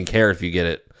 I don't even care if you get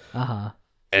it. And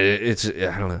it's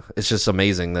I don't know, it's just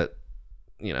amazing that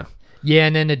Yeah,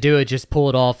 and then to do it, just pull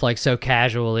it off like so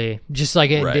casually, just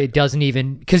like it doesn't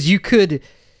even, because you could,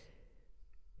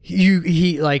 he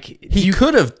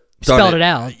could have spelled it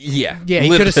out. Yeah, he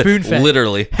could have spoon fed.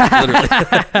 Literally.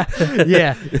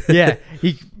 yeah,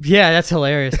 that's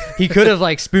hilarious. He could have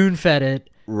like spoon fed it,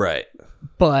 right?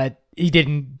 But he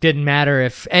didn't matter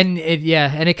if, and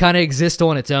it kind of exists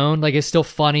on its own. Like it's still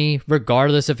funny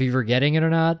regardless if you were getting it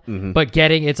or not. But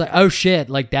getting it's like, oh shit,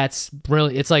 like that's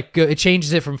brilliant. It's like it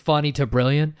changes it from funny to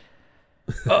brilliant.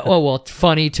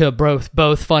 Funny to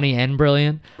both funny and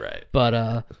brilliant. Right.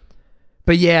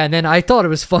 But yeah, and then I thought it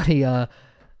was funny.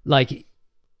 Like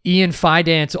Ian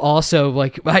Fidance also,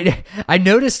 like I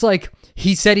noticed like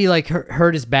he said he like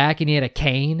hurt his back and he had a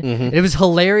cane. It was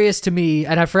hilarious to me,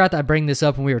 and I forgot to bring this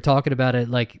up when we were talking about it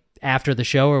like after the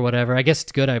show or whatever. I guess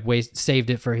it's good I saved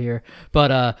it for here.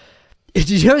 But did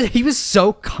you know he was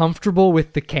so comfortable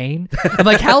with the cane? I'm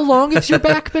like, how long has your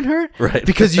back been hurt? Right.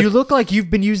 Because you look like you've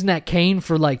been using that cane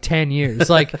for like 10 years.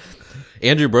 Like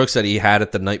Andrew Brooks said he had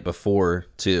it the night before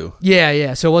too.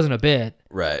 Yeah. So it wasn't a bit.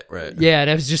 Right. Yeah, and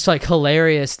it was just like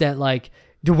hilarious that like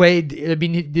the way, I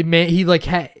mean, he like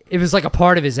it was like a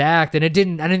part of his act, and I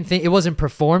didn't think it wasn't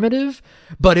performative,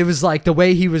 but it was like the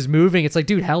way he was moving. It's like,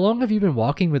 dude, how long have you been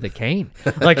walking with a cane?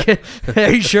 Like,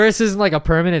 are you sure this isn't like a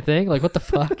permanent thing? Like, what the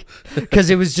fuck? Because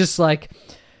it was just like,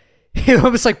 he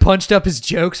almost like punched up his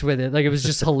jokes with it. Like, it was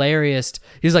just hilarious.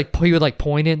 He would like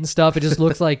point it and stuff. It just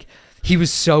looked like he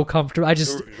was so comfortable. I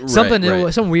just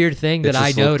some weird thing that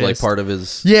I noticed. Like part of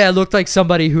his. Yeah, it looked like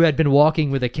somebody who had been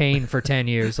walking with a cane for 10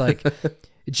 years. Like,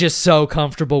 just so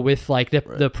comfortable with like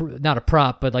the not a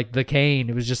prop, but like the cane.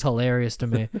 It was just hilarious to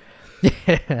me.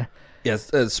 Yeah.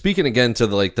 Yes. Speaking again to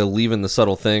the leaving the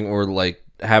subtle thing, or like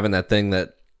having that thing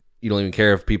that you don't even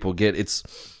care if people get. It's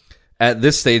at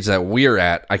this stage that we're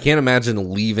at. I can't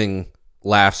imagine leaving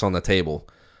laughs on the table.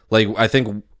 Like, I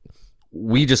think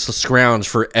we just scrounge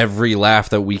for every laugh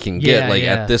that we can get.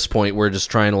 At this point, we're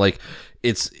just trying to like.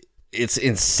 It's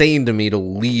insane to me to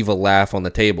leave a laugh on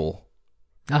the table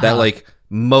that like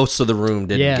most of the room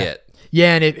didn't get.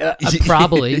 Yeah, and it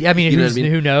probably. I mean,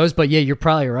 who knows? But yeah, you're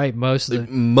probably right. Most of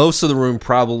the room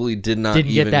probably didn't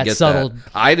get that subtle.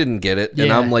 That. I didn't get it,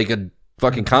 and I'm like a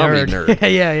fucking comedy nerd.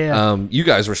 Yeah. You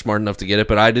guys were smart enough to get it,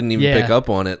 but I didn't even pick up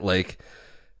on it. Like,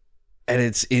 and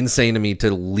it's insane to me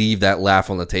to leave that laugh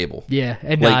on the table. Yeah,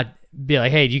 and not be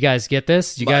like, "Hey, do you guys get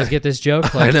this? Do you guys get this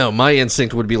joke?" Like, I know my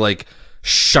instinct would be like,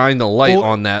 shine the light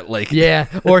on that. Like, yeah,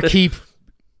 or keep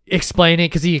explaining,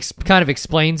 because he kind of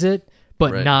explains it,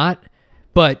 but not.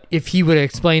 But if he would have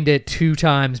explained it 2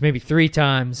 times, maybe 3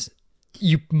 times,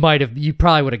 you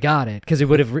probably would have got it because it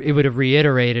would have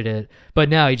reiterated it. But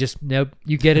now you just, nope,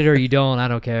 you get it or you don't. I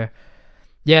don't care.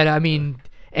 Yeah, I mean,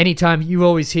 anytime you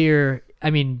always hear, I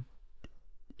mean,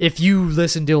 if you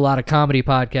listen to a lot of comedy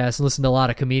podcasts and listen to a lot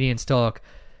of comedians talk,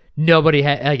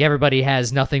 everybody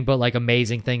has nothing but like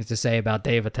amazing things to say about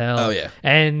Dave Attell. Oh yeah,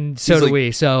 and so do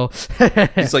we. So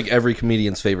he's like every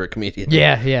comedian's favorite comedian.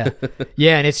 Yeah.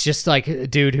 And it's just like a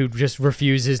dude who just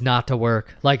refuses not to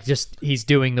work. Like just he's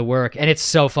doing the work, and it's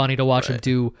so funny to watch him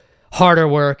do harder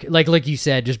work. Like you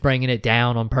said, just bringing it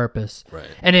down on purpose, right?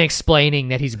 And then explaining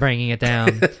that he's bringing it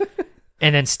down,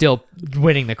 and then still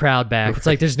winning the crowd back. It's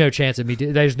like there's no chance of me.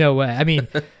 There's no way. I mean.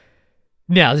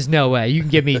 No, there's no way. You can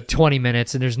give me 20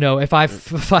 minutes, and there's no if I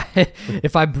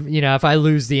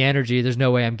lose the energy, there's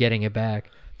no way I'm getting it back.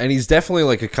 And he's definitely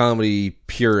like a comedy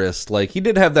purist. Like he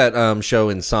did have that show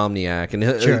Insomniac,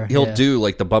 and he'll do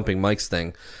like the bumping mics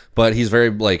thing, but he's very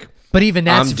like. But even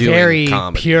that's very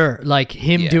pure. Like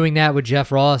him doing that with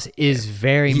Jeff Ross is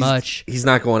very much. He's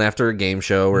not going after a game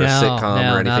show or a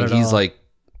sitcom or anything. He's like,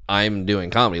 I'm doing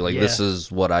comedy. Like this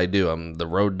is what I do. I'm the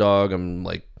road dog. I'm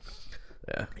like.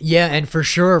 Yeah, and for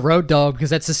sure Road Dog, because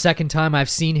that's the second time I've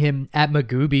seen him at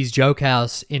Magooby's Joke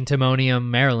House in Timonium,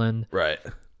 Maryland. Right.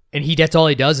 And that's all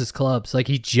he does is clubs. Like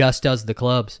he just does the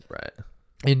clubs. Right.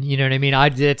 And you know what I mean?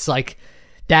 It's like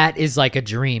that is like a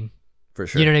dream. For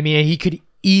sure. You know what I mean? He could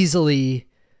easily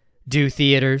do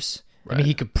theaters. Right. I mean,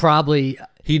 he could probably.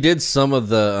 He did some of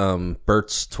the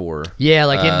Burt's tour. Yeah,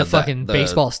 like in the fucking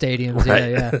baseball stadiums.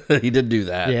 Right. Yeah. He did do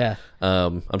that. Yeah.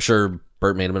 I'm sure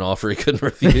Burt made him an offer he couldn't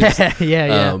refuse.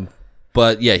 Yeah.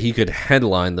 But yeah, he could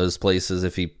headline those places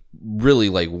if he really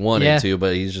like wanted to.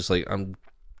 But he's just like,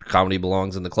 comedy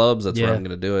belongs in the clubs. That's where I'm going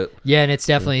to do it. Yeah, and it's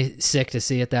definitely sick to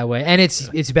see it that way. And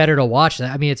it's better to watch that.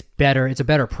 I mean, it's better. It's a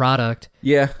better product.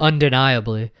 Yeah,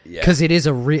 undeniably. Because it is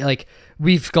like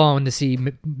we've gone to see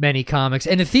many comics,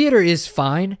 and the theater is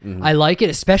fine. Mm-hmm. I like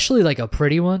it, especially like a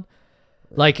pretty one.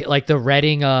 Like the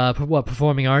Reading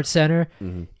Performing Arts Center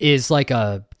is like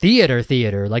a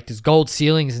theater. Like there's gold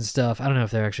ceilings and stuff. I don't know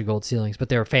if they're actually gold ceilings, but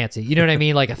they're fancy. You know what I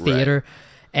mean? Like a theater.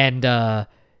 Right. And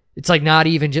it's like not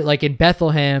even like in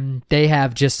Bethlehem, they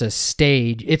have just a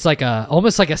stage. It's like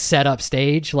almost like a setup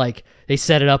stage. Like they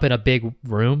set it up in a big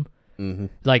room,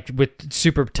 like with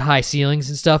super high ceilings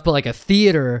and stuff. But like a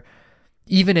theater,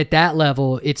 even at that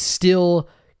level, it's still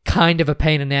kind of a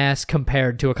pain in the ass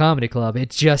compared to a comedy club.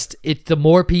 It's the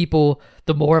more people,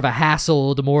 the more of a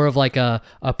hassle, the more of like a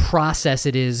process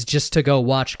it is just to go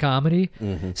watch comedy.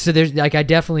 So there's like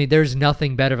there's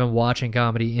nothing better than watching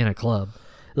comedy in a club.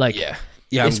 Like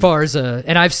as far as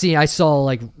and I saw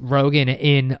like Rogan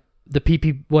in the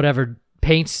PP whatever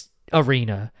Paints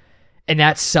arena, and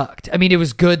that sucked. I mean, it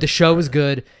was good. The show was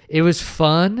good. It was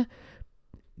fun.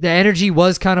 The energy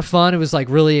was kind of fun. It was like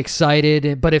really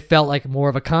excited, but it felt like more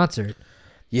of a concert.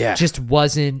 Yeah. It just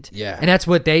wasn't. Yeah. And that's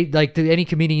what they like. Any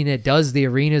comedian that does the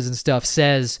arenas and stuff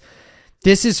says,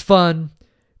 this is fun,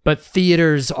 but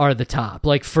theaters are the top.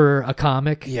 Like for a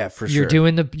comic. Yeah, for sure.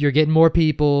 You're getting more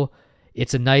people.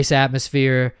 It's a nice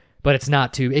atmosphere, but it's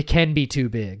not it can be too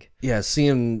big. Yeah.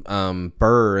 Seeing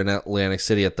Burr in Atlantic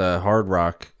City at the Hard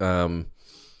Rock,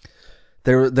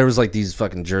 There was like these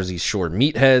fucking Jersey Shore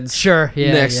meatheads,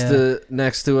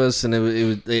 next to us, and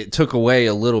it took away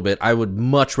a little bit. I would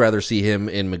much rather see him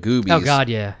in Magooby's. Oh God,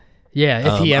 yeah.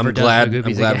 If he ever does Magooby's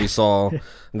I'm glad again.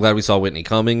 I'm glad we saw Whitney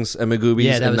Cummings at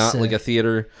Magooby's and not sick. Like a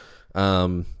theater.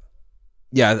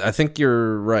 I think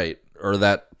you're right, or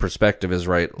that perspective is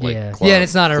right. Like and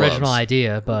it's not an original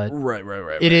idea, but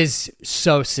right. It is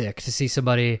so sick to see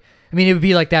somebody. I mean, it would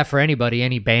be like that for anybody,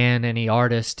 any band, any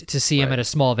artist. To see him at a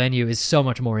small venue is so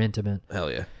much more intimate. Hell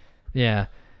yeah.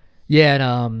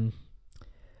 And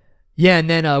and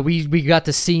then we got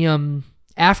to see him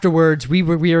afterwards. We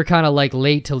were kind of like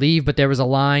late to leave, but there was a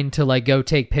line to like go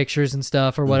take pictures and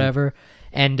stuff or whatever.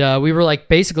 And we were like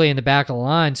basically in the back of the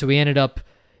line, so we ended up,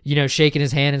 shaking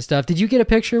his hand and stuff. Did you get a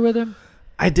picture with him?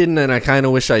 I didn't, and I kind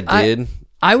of wish I did.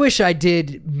 I wish I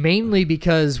did, mainly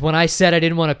because when I said I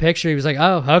didn't want a picture, he was like,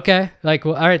 "Oh, okay, like,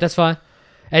 well, all right, that's fine."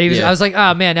 And I was like,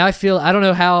 "Oh man, now I don't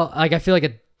know how, like, I feel like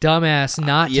a dumbass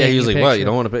not." Yeah, he was like, "What? You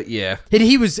don't want to?" Yeah. And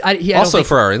he was also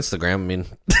for our Instagram. I mean,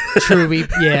 true.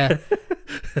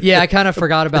 I kind of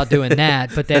forgot about doing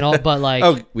that, but then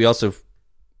we also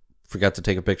forgot to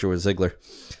take a picture with Ziggler.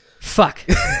 Fuck.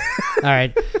 All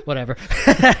right, whatever.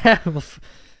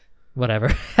 Whatever.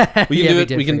 We can do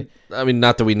it. We can. I mean,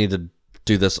 not that we need to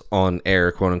do this on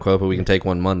air, quote unquote, but we can take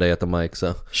one Monday at the mic.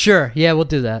 So sure, yeah, we'll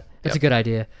do that. That's a good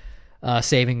idea.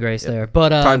 saving grace there. But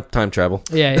time travel.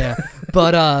 Yeah.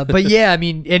 But yeah, I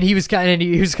mean, and he was kind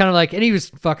of like, and he was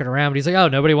fucking around, but he's like, oh,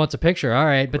 nobody wants a picture. All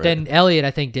right. But then Elliot,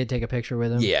 I think, did take a picture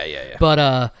with him. Yeah.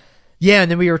 But yeah,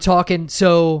 and then we were talking.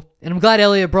 So, and I'm glad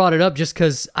Elliot brought it up, just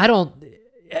because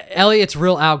Elliot's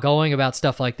real outgoing about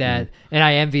stuff like that, and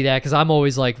I envy that, because I'm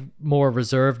always like more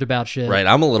reserved about shit. Right,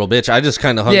 I'm a little bitch. I just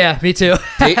kind of hung. Yeah, me too.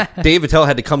 Dave Attell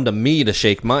had to come to me to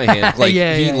shake my hand. Like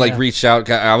he reached out.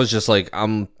 I was just like,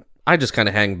 I just kind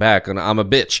of hang back, and I'm a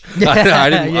bitch. I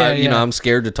didn't. I'm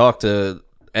scared to talk to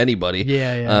anybody.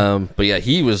 Yeah. But yeah,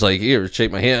 he was like, here,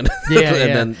 shake my hand.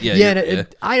 And then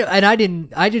I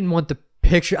didn't want the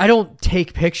picture. I don't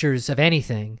take pictures of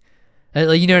anything.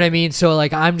 You know what I mean? So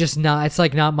like, I'm just not. It's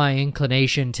like not my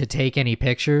inclination to take any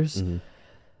pictures.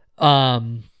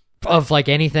 Of like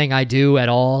anything I do at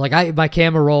all. Like my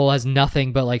camera roll has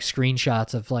nothing but like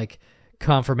screenshots of like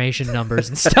confirmation numbers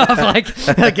and stuff. like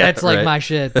that's like my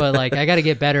shit. But like, I got to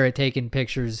get better at taking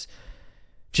pictures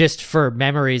just for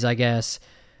memories, I guess.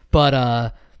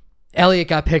 But Elliot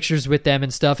got pictures with them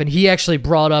and stuff, and he actually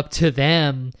brought up to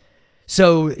them.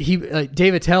 So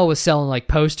Dave Attell was selling like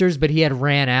posters, but he had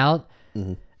ran out.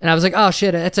 And I was like, oh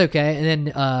shit, that's okay. And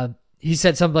then he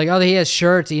said something like, oh, he has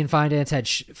shirts. Ian Fidance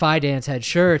had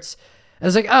shirts. I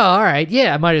was like, oh, all right,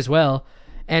 yeah, I might as well.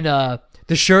 And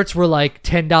the shirts were like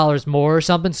 $10 more or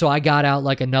something, so I got out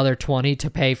like another $20 to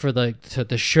pay for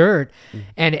the shirt.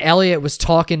 And Elliot was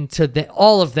talking to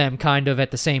all of them kind of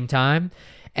at the same time.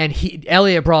 And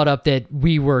Elliot brought up that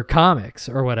we were comics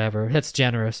or whatever. That's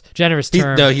generous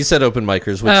term. He said open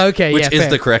micers, which is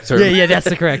the correct term. Yeah, that's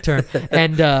the correct term.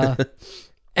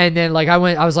 And then like I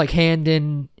was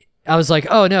like,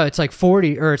 oh no, it's like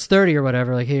 40 or it's 30 or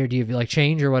whatever. Like, here, do you like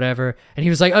change or whatever? And he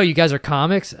was like, oh, you guys are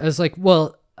comics? I was like,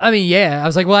 well, I mean, yeah. I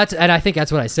was like, well, and I think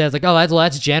that's what I said. I was like, oh,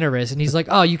 that's generous. And he's like,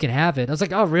 oh, you can have it. I was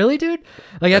like, oh, really, dude?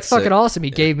 Like, that's fucking sick. Awesome.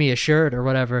 He gave me a shirt or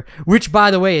whatever, which,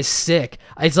 by the way, is sick.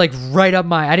 It's like right up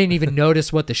I didn't even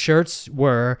notice what the shirts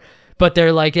were, but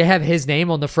they're like, they have his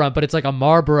name on the front, but it's like a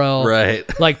Marlboro.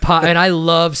 Right. Like, and I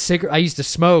love I used to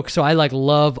smoke, so I like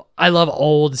love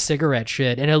old cigarette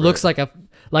shit. And it looks like a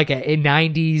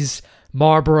 90s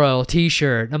Marlboro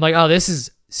t-shirt. I'm like, oh, this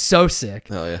is so sick.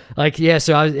 Oh yeah. Like, yeah,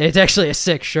 so it's actually a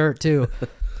sick shirt too.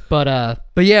 But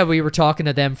yeah, we were talking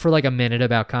to them for like a minute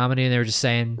about comedy, and they were just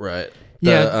saying, right.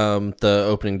 The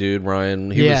opening dude,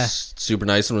 Ryan, he was super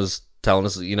nice and was telling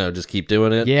us, just keep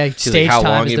doing it. Yeah, stage like, how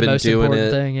time long is you the been most doing important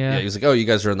it? thing. Yeah. He was like, oh, you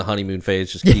guys are in the honeymoon phase.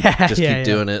 Just keep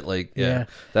doing it. Like, that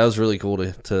was really cool to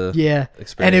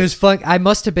experience. And it was fun. I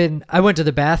went to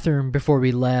the bathroom before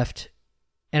we left,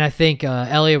 and I think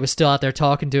Elliot was still out there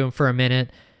talking to him for a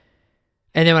minute.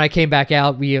 And then when I came back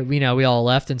out, we all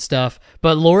left and stuff.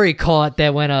 But Lori caught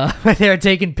that when they were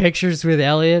taking pictures with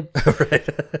Elliot. Right.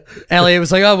 Elliot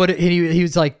was like, "Oh, what?" He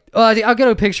was like, "Oh, I'll get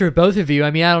a picture of both of you."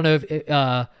 I mean, I don't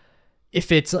know if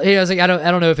it's. I was like, I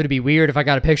don't know if it'd be weird if I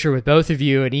got a picture with both of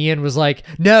you. And Ian was like,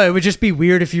 "No, it would just be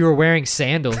weird if you were wearing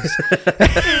sandals."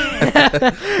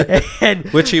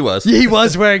 Which he was. He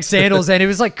was wearing sandals, and it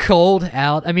was like cold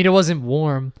out. I mean, it wasn't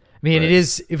warm. I mean, right.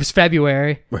 It was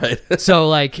February. Right. So,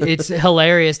 like, it's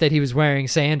hilarious that he was wearing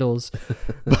sandals.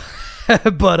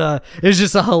 But it was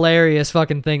just a hilarious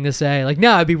fucking thing to say. Like,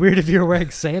 no, it'd be weird if you were wearing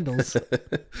sandals.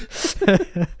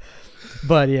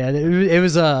 But, yeah, it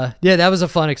was, that was a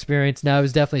fun experience. No, it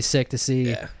was definitely sick to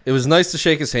see. Yeah. It was nice to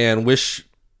shake his hand. Wish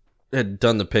had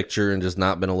done the picture and just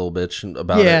not been a little bitch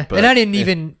about it. Yeah, and I didn't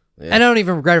even... Yeah. I don't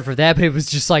even regret it for that, but it was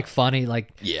just like funny, like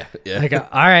like all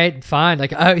right, fine,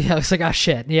 like I was like, oh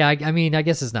shit, yeah. I mean, I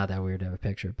guess it's not that weird to have a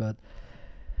picture, but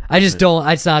I just don't.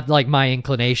 It's not like my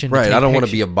inclination. Right, I don't want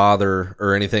to be a bother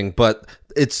or anything, but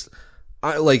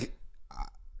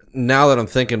now that I'm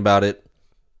thinking about it,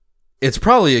 it's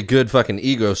probably a good fucking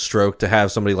ego stroke to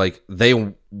have somebody like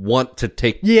they want to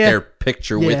take their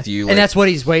picture with you, and that's what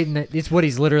he's waiting. It's what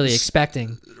he's literally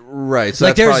expecting. Right. So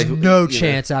like, there's no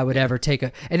chance I would ever take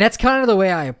and that's kind of the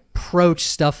way I approach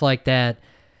stuff like that.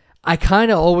 I kind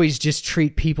of always just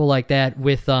treat people like that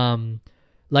with,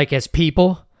 like, as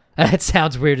people. That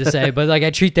sounds weird to say, but like,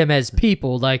 I treat them as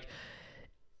people. Like,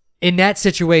 in that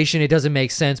situation, it doesn't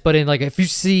make sense. But in like, if you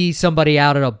see somebody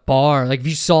out at a bar, like if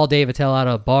you saw Dave Attell out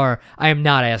at a bar, I am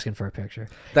not asking for a picture.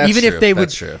 That's even true. if they would,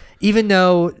 That's true. Even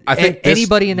though I think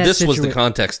anybody in that situation, this was the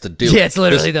context to do it. Yeah, it's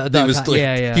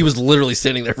literally He was literally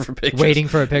standing there for pictures, waiting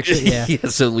for a picture. Yeah,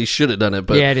 so we should have done it.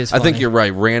 But yeah, it is. I think you're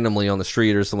right. Randomly on the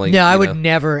street or something. No, I would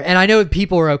never. And I know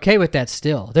people are okay with that.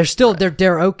 Still, they're still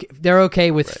they're okay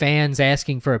with fans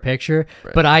asking for a picture.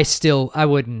 Right. But I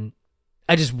wouldn't.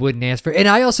 I just wouldn't ask for it. And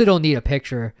I also don't need a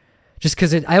picture just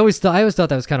because I always thought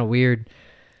that was kind of weird.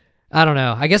 I don't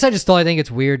know. I guess I think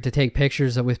it's weird to take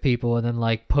pictures with people and then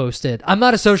like post it. I'm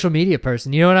not a social media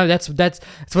person. You know what I mean? That's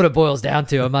what it boils down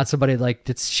to. I'm not somebody like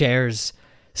that shares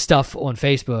stuff on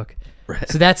Facebook. Right.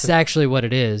 So that's actually what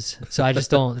it is. So I just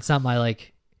don't, it's not my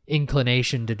like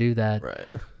inclination to do that. Right.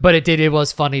 But it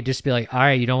was funny just to be like, all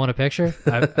right, you don't want a picture?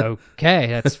 Okay,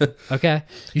 that's okay.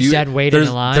 You said waiting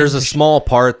in line. There's a small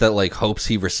part that like hopes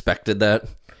he respected that.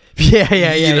 Yeah.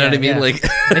 You know what I mean? Yeah. Like,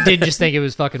 I did just think it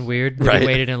was fucking weird that Right. he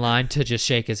waited in line to just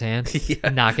shake his hand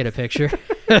and not get a picture.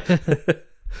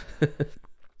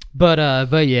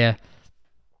 But yeah.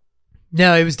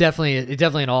 No, it was definitely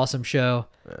an awesome show.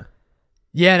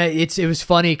 Yeah, and it was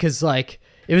funny because like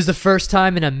it was the first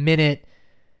time in a minute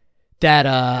that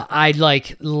I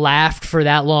like laughed for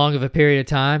that long of a period of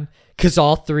time because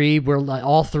all three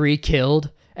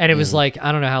killed, and it was like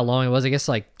I don't know how long it was. I guess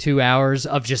like 2 hours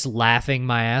of just laughing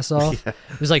my ass off. Yeah.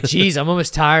 It was like, geez, I'm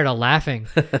almost tired of laughing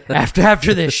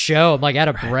after this show. I'm like out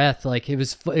of breath. Like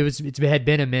it had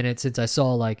been a minute since I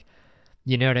saw like.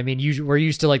 You know what I mean? We're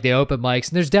used to like the open mics,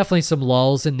 and there's definitely some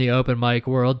lulls in the open mic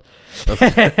world.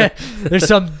 There's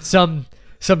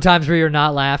sometimes where you're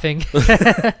not laughing.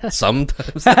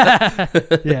 Sometimes.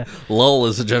 Yeah. Lull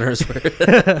is a generous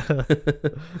word.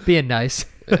 Being nice.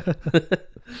 Yeah.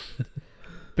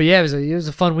 But yeah, it was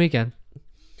a fun weekend.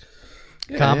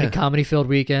 Yeah, comedy filled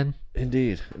weekend.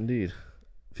 Indeed.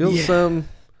 Feels I don't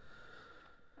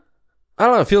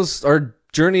know, it feels our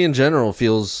journey in general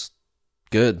feels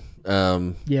good.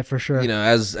 Yeah, for sure. You know,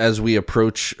 as we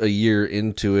approach a year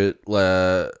into it,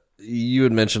 you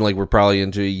had mentioned like we're probably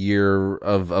into a year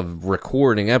of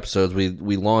recording episodes. We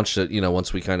launched it, you know,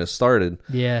 once we kind of started.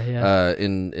 Yeah.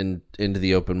 Into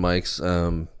the open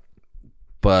mics.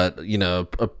 But you know,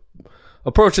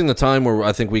 approaching the time where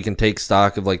I think we can take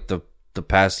stock of like the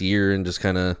past year and just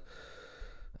kind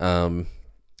of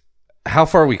how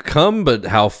far we've come, but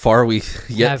how far we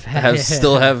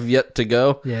still have yet to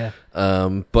go. Yeah.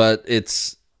 But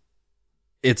it's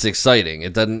exciting.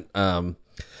 It doesn't.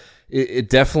 It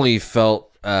definitely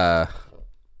felt like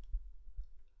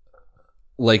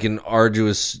an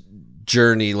arduous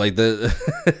journey. Like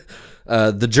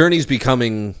the journey's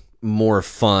becoming more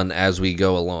fun as we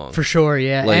go along. For sure,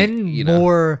 yeah, like, and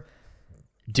more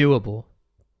doable.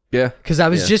 Yeah, because I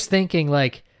was just thinking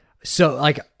like, so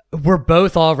like. We're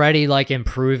both already like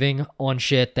improving on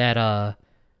shit that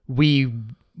we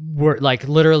were like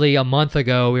literally a month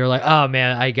ago we were like, oh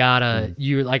man, I gotta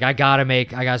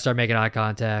start making eye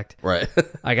contact. Right.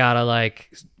 I gotta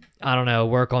like I don't know,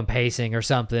 work on pacing or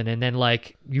something. And then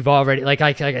like you've already like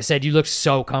I said, you look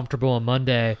so comfortable on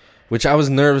Monday. Which I was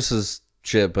nervous as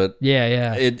shit, but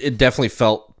yeah. It definitely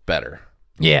felt better.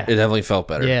 Yeah. It definitely felt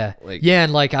better. Yeah.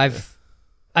 And like I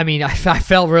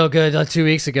felt real good like 2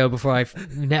 weeks ago before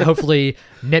hopefully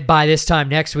by this time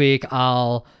next week,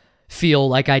 I'll feel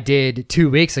like I did 2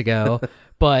 weeks ago.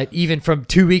 But even from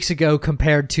 2 weeks ago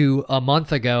compared to a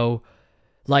month ago,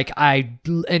 like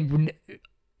and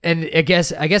I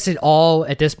guess it all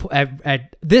at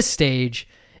this stage,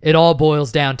 it all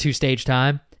boils down to stage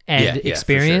time and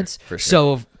experience. For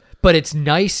sure. So, but it's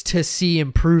nice to see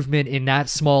improvement in that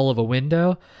small of a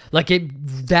window. Like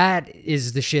that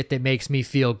is the shit that makes me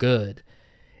feel good.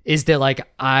 Is that like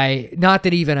not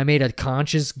that even I made a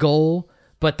conscious goal,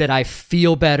 but that I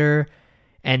feel better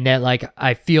and that like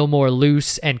I feel more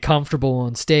loose and comfortable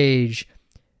on stage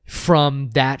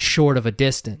from that short of a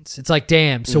distance. It's like,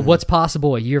 damn, so what's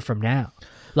possible a year from now?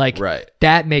 Like, right.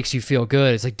 That makes you feel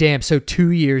good. It's like, damn, so 2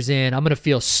 years in, I'm going to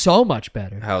feel so much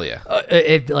better. Hell yeah.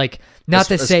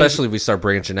 Especially if we start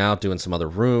branching out, doing some other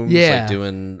rooms, like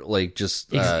doing like just,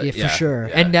 for sure.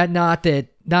 Yeah. And not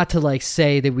to like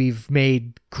say that we've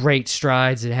made great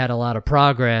strides and had a lot of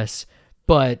progress,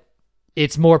 but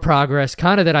it's more progress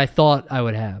kind of that I thought I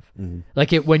would have. Mm-hmm.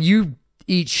 Like when you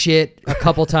eat shit a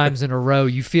couple times in a row,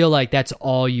 you feel like that's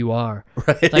all you are.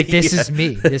 Right. Like this is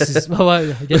me. This is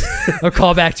I guess I'll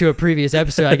call back to a previous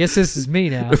episode. I guess this is me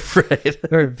now. Right.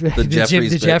 Or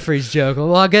the Jeffries joke.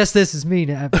 Well, I guess this is me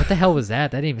now. What the hell was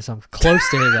that? That didn't even sound close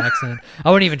to his accent. I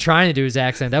wasn't even trying to do his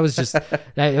accent. That was just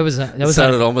that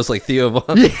sounded almost like Theo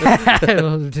Von. Yeah.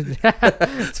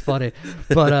 It's funny.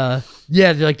 But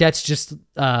yeah, like that's just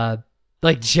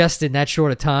like just in that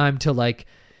short of time to like,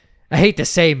 I hate to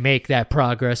say make that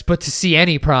progress, but to see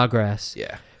any progress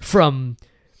from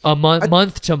a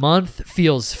month to month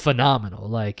feels phenomenal.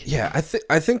 Like, yeah,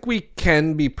 I think we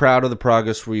can be proud of the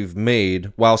progress we've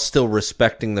made while still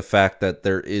respecting the fact that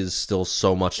there is still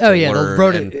so much to learn the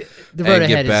road and ahead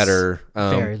get better.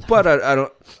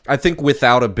 But I think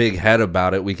without a big head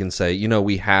about it, we can say, you know,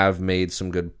 we have made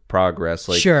some good progress.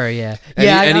 Like, sure, yeah.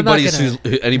 Anybody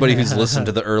who's listened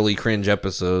to the early cringe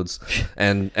episodes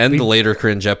and the later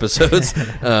cringe episodes,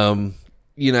 I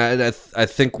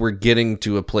think we're getting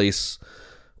to a place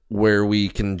where we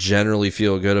can generally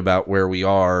feel good about where we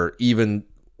are, even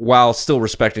while still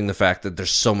respecting the fact that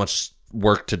there's so much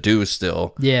work to do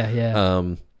still.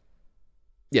 Yeah.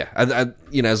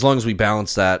 As long as we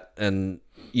balance that, and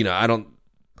I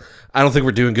don't think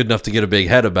we're doing good enough to get a big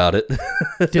head about it.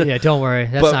 Yeah, don't worry.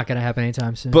 That's not going to happen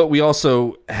anytime soon. But we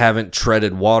also haven't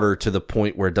treaded water to the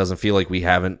point where it doesn't feel like we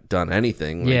haven't done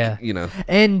anything.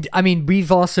 And I mean, we've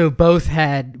both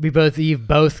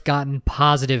gotten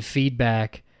positive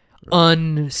feedback,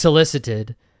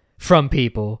 unsolicited, from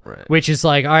people, right. Which is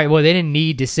like, all right, well, they didn't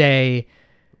need to say,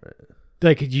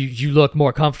 like, you look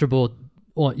more comfortable.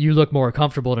 Well, you look more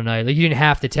comfortable tonight. Like, you didn't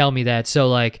have to tell me that. So,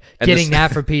 like, getting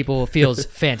that from people feels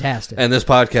fantastic. And this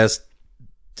podcast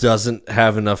doesn't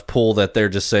have enough pull that they're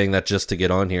just saying that just to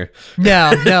get on here.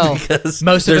 No.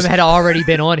 Most of them had already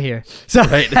been on here. So,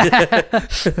 right.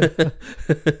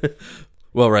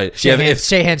 Well, right.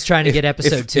 Shahan's trying to get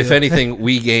episode 2. If anything,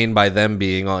 we gain by them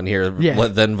being on here,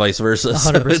 then vice versa.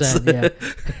 100%,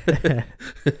 yeah.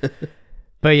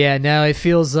 But yeah, no, it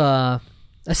feels...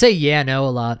 I say no a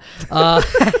lot.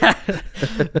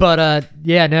 But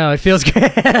it feels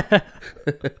good.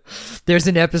 There's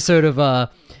an episode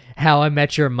of How I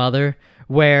Met Your Mother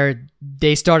where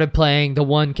they started playing, the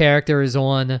one character is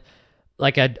on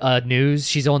like a news,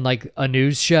 she's on like a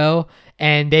news show,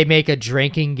 and they make a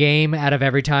drinking game out of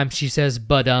every time she says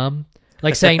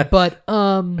like saying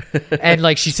and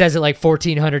like she says it like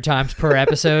 1,400 times per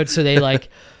episode, so they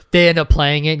end up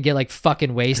playing it and get like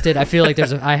fucking wasted. I feel like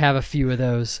I have a few of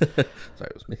those. Sorry,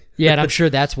 it was me. Yeah, and I'm sure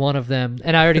that's one of them.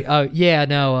 And I already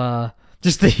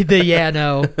just the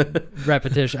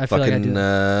repetition. I feel like I do.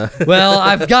 Well,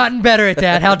 I've gotten better at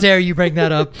that. How dare you bring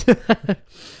that up?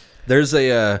 There's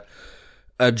a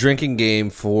drinking game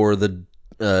for the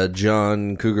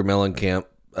John Cougar Mellencamp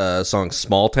song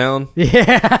 "Small Town."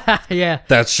 Yeah.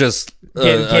 That's just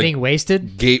getting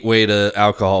wasted. Gateway to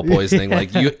alcohol poisoning.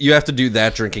 Like you have to do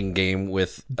that drinking game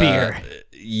with beer.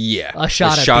 A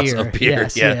shots of beer.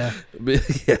 Yes, yeah.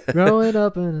 Growing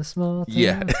up in a small town.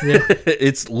 Yeah.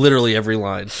 It's literally every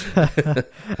line.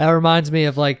 That reminds me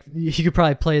of, like, you could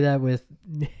probably play that with.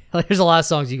 There's a lot of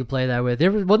songs you could play that with.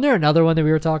 Wasn't there another one that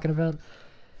we were talking about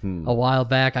a while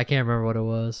back? I can't remember what it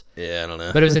was. Yeah, I don't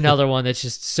know. But it was another one that's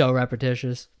just so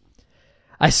repetitious.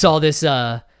 I saw this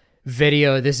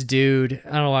video of this dude.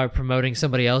 I don't know why I'm promoting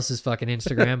somebody else's fucking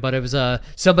Instagram, but it was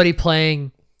somebody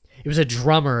playing. It was a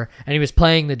drummer, and he was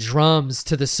playing the drums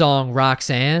to the song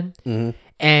Roxanne.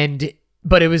 Mm-hmm.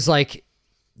 But it was like,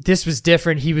 this was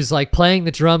different. He was like playing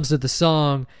the drums to the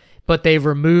song, but they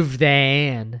removed the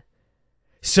 "and."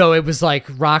 So it was like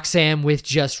Roxanne with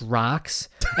just rocks,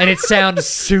 and it sounded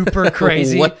super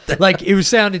crazy. It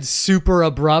sounded super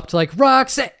abrupt, like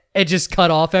Roxanne. It just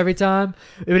cut off every time.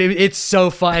 It's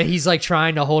so fun. He's like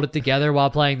trying to hold it together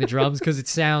while playing the drums because it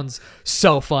sounds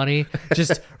so funny.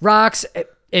 Just rocks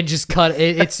and just cut.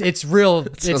 It's real.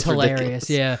 It's hilarious.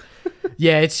 Ridiculous.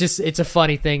 Yeah. It's a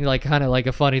funny thing, like kind of like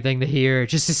a funny thing to hear.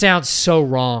 It sounds so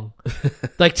wrong,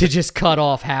 like to just cut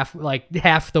off half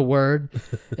the word,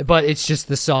 but it's just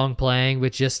the song playing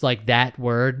with just like that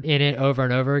word in it over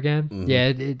and over again. Mm-hmm.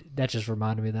 Yeah, that just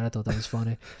reminded me of that. I thought that was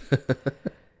funny.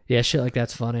 Yeah, shit like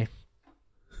that's funny.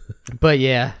 But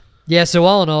yeah. So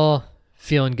all in all,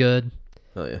 feeling good.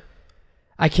 Oh yeah.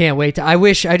 I can't wait. I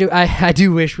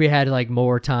do wish we had like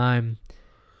more time,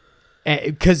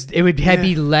 because it would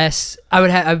be less. I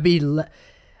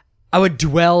would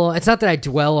dwell. It's not that I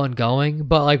dwell on going,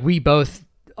 but like we both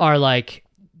are like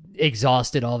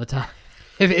exhausted all the time.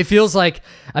 It feels like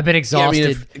I've been exhausted. Yeah, I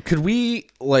mean, could we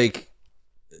like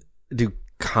do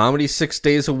comedy 6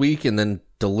 days a week and then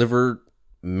deliver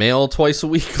mail twice a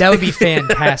week? That would be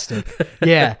fantastic.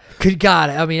 Yeah. Good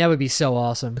God. I mean, that would be so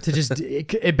awesome to just, but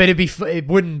it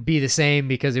wouldn't be the same,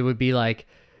 because it would be like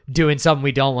doing something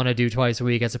we don't want to do twice a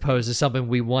week as opposed to something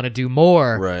we want to do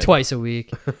more twice a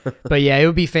week. But yeah, it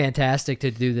would be fantastic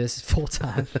to do this full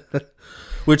time.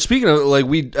 Which, speaking of, like,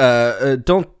 we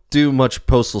don't do much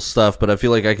postal stuff, but I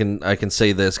feel like I can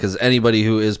say this because anybody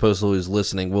who is postal who's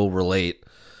listening will relate.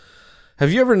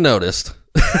 Have you ever noticed?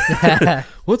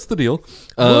 What's the deal?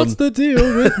 What's the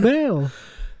deal with mail?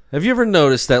 Have you ever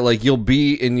noticed that, like, you'll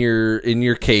be in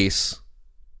your casing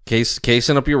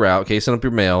up your route, casing up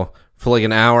your mail for like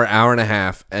an hour and a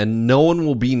half, and no one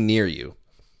will be near you.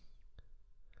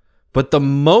 But the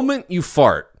moment you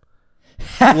fart,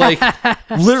 like,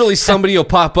 literally somebody will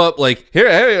pop up, like,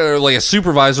 hey, or like a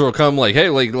supervisor will come, like, hey,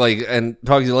 like, and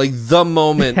talk to you. Like, the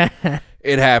moment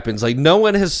it happens. Like no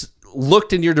one has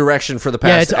looked in your direction for the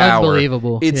past hour. Yeah, it's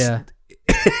unbelievable.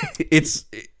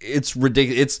 It's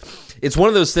ridiculous. It's one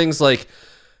of those things like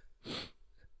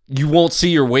you won't see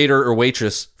your waiter or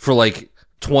waitress for like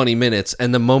 20 minutes,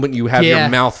 and the moment you have your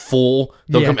mouth full,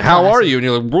 they'll come, how are you? And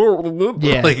you're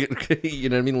like, like, you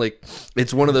know what I mean? Like,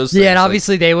 it's one of those things. Yeah, and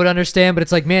obviously they would understand, but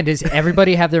it's like, man, does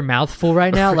everybody have their mouth full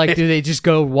right now? Like, do they just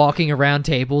go walking around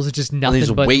tables? It's just nothing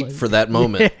just but wait for that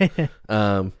moment.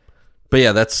 But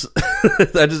yeah, that's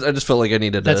I just felt like I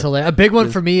needed that's hilarious. A big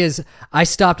one for me is I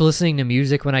stopped listening to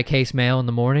music when I case mail in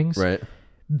the mornings. Right.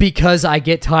 Because I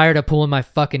get tired of pulling my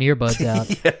fucking earbuds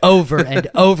out over and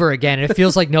over again. And it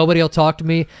feels like nobody will talk to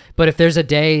me. But if there's a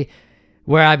day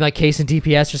where I'm like casing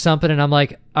DPS or something and I'm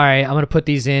like, all right, I'm going to put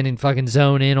these in and fucking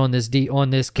zone in on this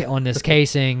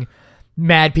casing,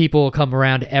 mad people will come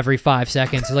around every 5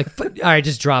 seconds. It's like, all right,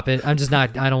 just drop it. I'm just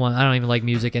not, I don't even like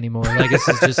music anymore. Like, this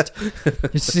is just,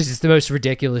 it's just the most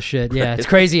ridiculous shit. Yeah, it's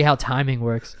crazy how timing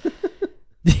works.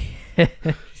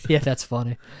 Yeah, that's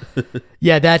funny.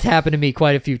 Yeah, that's happened to me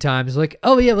quite a few times. Like,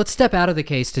 oh yeah, let's step out of the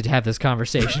case to have this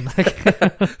conversation. Like,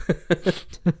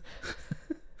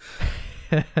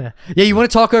 yeah, you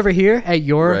want to talk over here at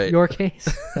your case?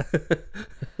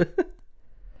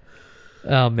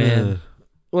 Oh man,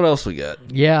 what else we got?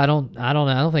 Yeah, I don't know. I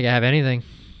don't think I have anything.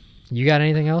 You got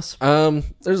anything else?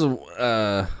 There's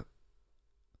a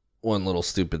one little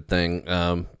stupid thing.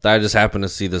 That I just happened to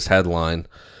see this headline.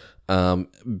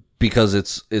 Because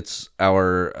it's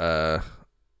our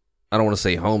I don't want to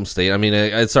say home state. I mean,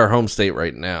 it's our home state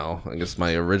right now. I guess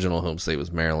my original home state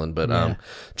was Maryland, but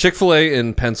Chick-fil-A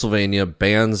in Pennsylvania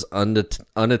bans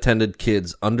unattended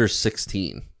kids under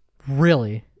 16.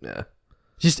 Really? Yeah.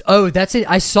 That's it.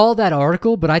 I saw that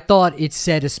article, but I thought it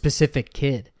said a specific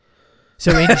kid.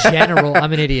 So in general,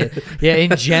 I'm an idiot. Yeah,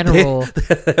 in general.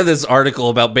 This article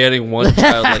about banning one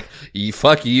child, like,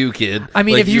 fuck you, kid. I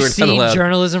mean, like, have you seen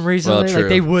journalism recently? Well, true, like,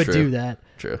 they would do that.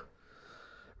 True.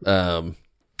 But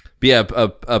yeah,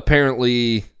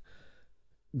 apparently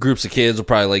groups of kids will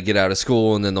probably, like, get out of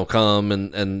school, and then they'll come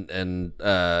and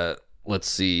let's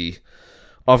see,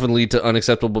 often lead to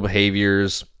unacceptable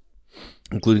behaviors,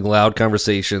 including loud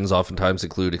conversations, oftentimes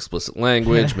include explicit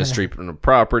language, mistreatment of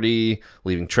property,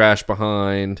 leaving trash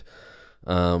behind,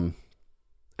 and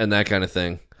that kind of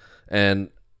thing. And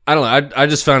I don't know. I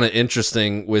just found it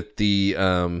interesting with the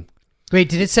Wait,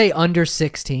 did it say under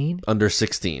 16? Under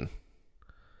 16.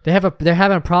 They're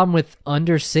having a problem with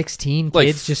under 16 like,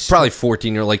 kids. Just probably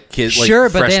 14-year-old like kids, sure,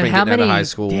 like but freshmen then how getting many out of high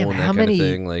school and that how kind many of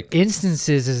thing. Like,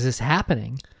 instances is this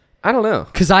happening? I don't know,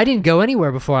 because I didn't go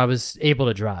anywhere before I was able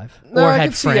to drive or I had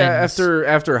could friends. See,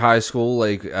 after high school,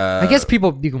 like I guess you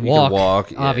can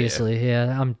walk. Yeah, obviously,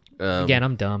 yeah.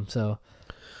 I'm dumb, so.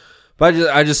 But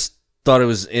I just thought it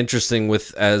was interesting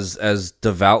with as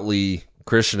devoutly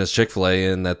Christian as Chick-fil-A,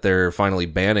 in that they're finally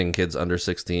banning kids under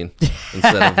 16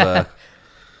 instead of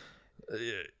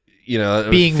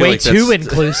being way like too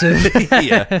inclusive.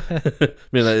 Yeah, I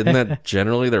mean, isn't that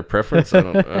generally their preference? I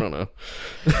don't know.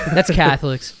 That's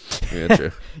Catholics. Yeah,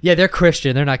 true. Yeah, they're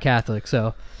Christian. They're not Catholic,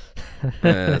 so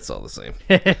that's all the same.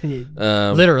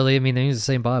 Literally, I mean, they use the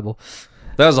same Bible.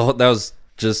 That was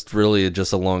just really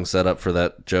just a long setup for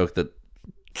that joke.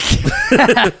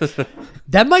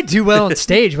 That might do well on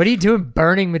stage. What are you doing,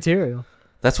 burning material?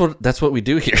 That's what we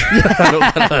do here.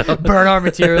 Burn our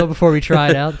material before we try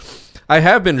it out. I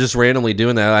have been just randomly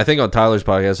doing that. I think on Tyler's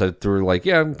podcast, I threw like,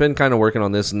 I've been kind of working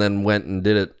on this, and then went and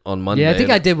did it on Monday. Yeah, I think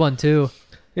I did one too.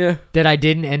 Yeah. That I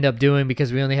didn't end up doing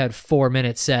because we only had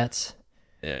 4-minute sets.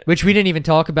 Yeah. Which we didn't even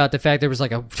talk about the fact there was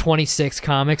like a 26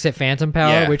 comics at Phantom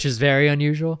Power, which is very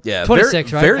unusual. Yeah.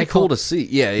 26, right? Very cool to see.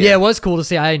 Yeah. Yeah, it was cool to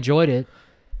see. I enjoyed it.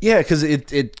 Yeah, because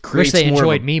it creates Wish they more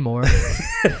enjoyed me more.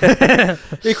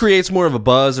 It creates more of a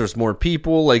buzz. There's more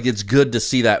people. Like, it's good to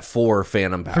see that for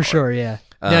Phantom Power. For sure, yeah.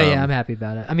 I'm happy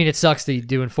about it. I mean, it sucks that you're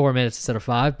doing 4 minutes instead of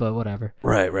 5, but whatever.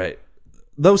 Right.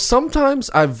 Though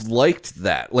sometimes I've liked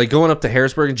that. Like, going up to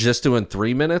Harrisburg and just doing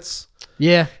 3 minutes.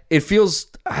 Yeah. It feels,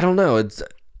 I don't know. It's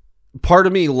part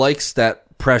of me likes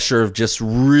that pressure of just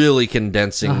really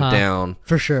condensing down.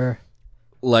 For sure.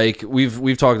 Like,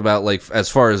 we've talked about, like,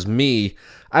 as far as me,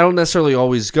 I don't necessarily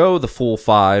always go the full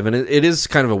 5, and it is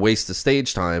kind of a waste of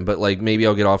stage time, but, like, maybe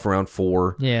I'll get off around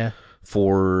 4. Yeah.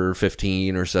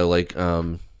 4:15 or so, like,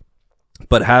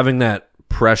 but having that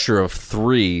pressure of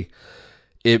 3,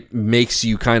 it makes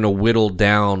you kind of whittle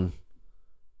down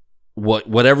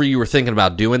whatever you were thinking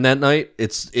about doing that night.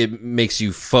 It makes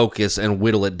you focus and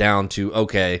whittle it down to,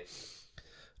 okay,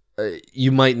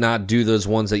 you might not do those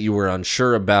ones that you were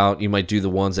unsure about. You might do the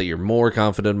ones that you're more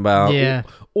confident about. Yeah.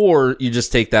 Or you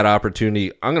just take that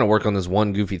opportunity. I'm going to work on this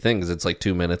one goofy thing because it's like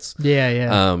 2 minutes.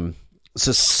 Yeah.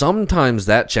 So sometimes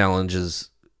that challenge is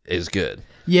good.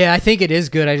 Yeah, I think it is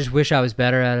good. I just wish I was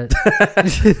better at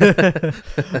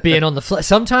it. Being on the fly.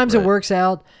 Sometimes it works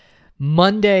out.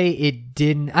 Monday, it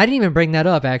didn't. I didn't even bring that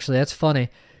up, actually. That's funny.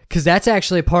 Because that's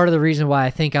actually part of the reason why I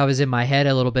think I was in my head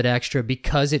a little bit extra,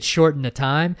 because it shortened the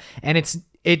time. And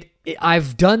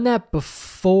I've done that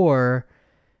before,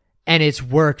 and it's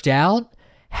worked out.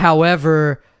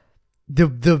 However,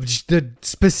 the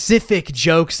specific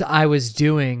jokes I was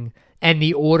doing and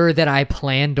the order that I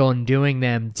planned on doing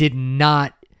them did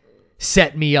not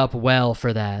set me up well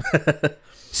for that.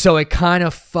 So it kind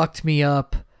of fucked me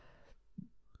up.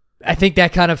 I think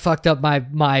that kind of fucked up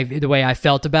the way I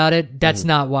felt about it. That's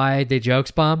not why the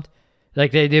jokes bombed.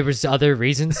 Like there was other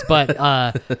reasons, but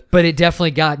it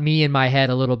definitely got me in my head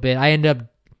a little bit. I ended up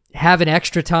having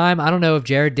extra time. I don't know if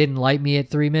Jared didn't light me at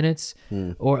 3 minutes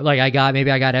or like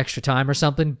maybe I got extra time or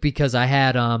something, because I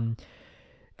had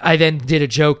I then did a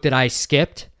joke that I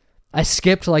skipped. I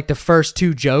skipped like the first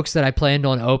 2 jokes that I planned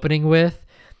on opening with,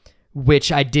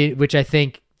 which I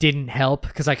think didn't help,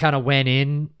 because I kind of went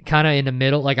in kind of in the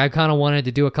middle. Like I kind of wanted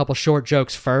to do a couple short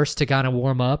jokes first to kind of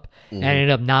warm up, and I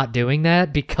ended up not doing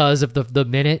that because of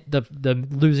the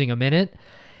losing a minute.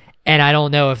 And I don't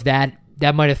know if that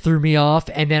might have threw me off.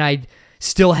 And then I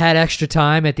still had extra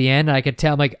time at the end. And I could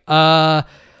tell, I'm like,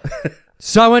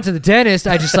 so I went to the dentist.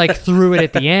 I just like threw it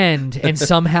at the end and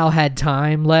somehow had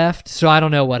time left. So I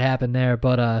don't know what happened there,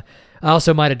 but I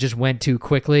also might have just went too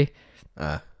quickly.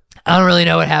 I don't really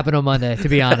know what happened on Monday, to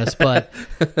be honest, but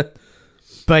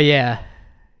yeah.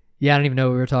 Yeah, I don't even know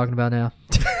what we were talking about now.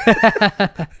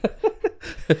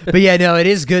 But yeah, no, it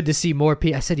is good to see more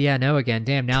people. I said, yeah, no again.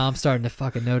 Damn, now I'm starting to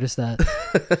fucking notice that.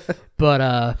 But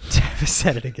I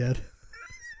said it again.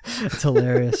 It's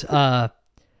hilarious.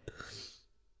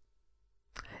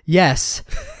 Yes.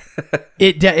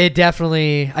 I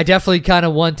definitely kind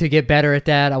of want to get better at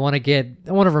that. I want to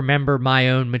remember my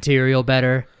own material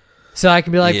better. So I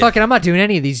can be like, fuck it, I'm not doing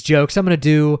any of these jokes. I want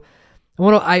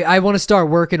to start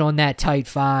working on that tight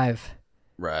 5.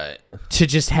 Right. To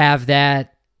just have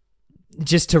that,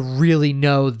 just to really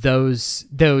know those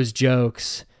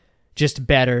jokes just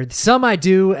better. Some I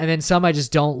do, and then some I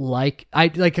just don't like.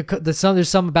 There's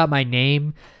some about my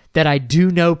name that I do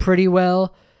know pretty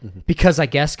well, because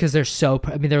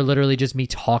they're literally just me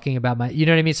talking about you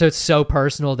know what I mean? So it's so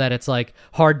personal that it's like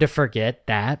hard to forget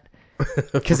that.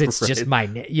 Because it's just my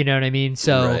name, you know what I mean?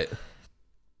 So,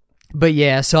 but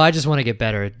yeah, so I just want to get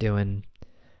better at doing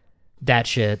that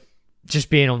shit.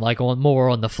 Just being more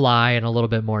on the fly and a little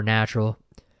bit more natural.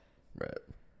 Right.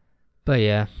 But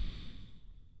yeah.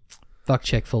 Fuck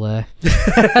Chick-fil-A.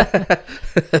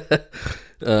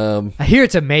 I hear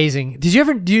it's amazing. Do you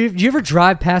ever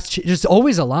drive past? There's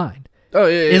always a line. Oh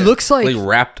yeah, It looks like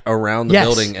wrapped around the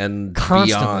building and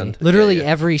constantly, beyond. Literally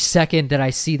every second that I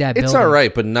see that building. It's all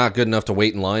right, but not good enough to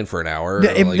wait in line for an hour.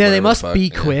 They must be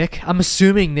quick. I'm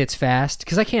assuming it's fast,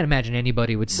 because I can't imagine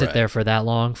anybody would sit there for that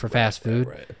long for fast food.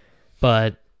 Right.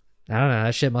 But I don't know.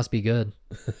 That shit must be good.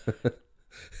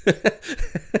 That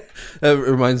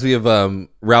reminds me of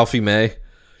Ralphie May.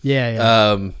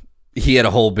 Yeah. He had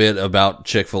a whole bit about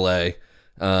Chick-fil-A.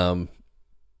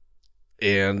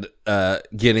 And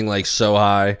getting like so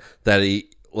high that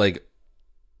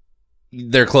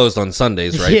they're closed on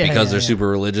Sundays, right? Because they're super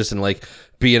religious, and like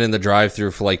being in the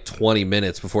drive-thru for like 20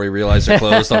 minutes before he realized they're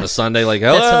closed on a Sunday. Like,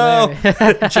 hello,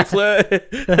 Chick-fil-A.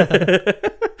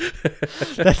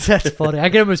 That's funny. I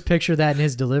can almost picture that in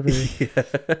his delivery.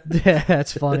 Yeah,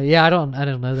 that's funny. Yeah, I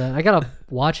don't know that. I gotta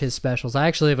watch his specials. I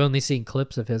actually have only seen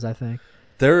clips of his, I think.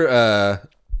 They're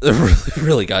really,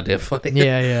 really goddamn funny.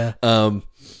 Yeah.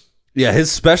 Yeah,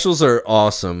 his specials are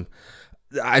awesome.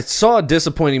 I saw a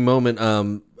disappointing moment. I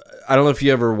don't know if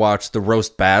you ever watched the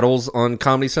roast battles on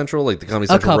Comedy Central, like the Comedy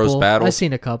Central roast battles. I've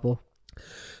seen a couple.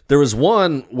 There was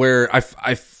one where I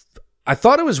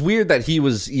thought it was weird that he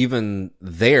was even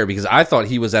there, because I thought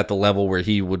he was at the level where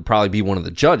he would probably be one of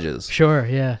the judges. Sure,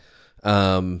 yeah.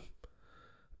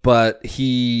 But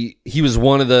he was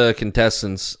one of the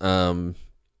contestants, and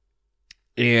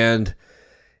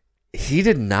he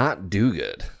did not do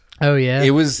good. Oh yeah. It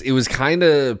was kind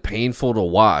of painful to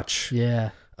watch.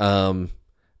 Yeah. And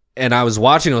I was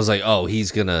watching, I was like, oh,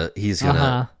 he's gonna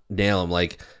nail him.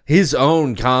 Like his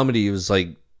own comedy was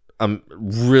like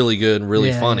really good and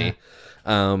really funny.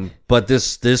 But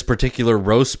this particular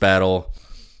roast battle,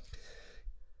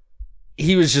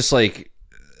 he was just like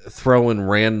throwing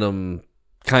random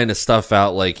kind of stuff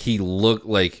out. Like he looked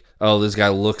like, oh, this guy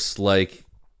looks like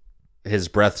his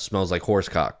breath smells like horse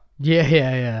cock.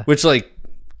 Yeah. Which like,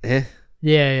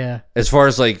 Yeah. As far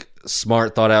as like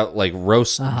smart thought out like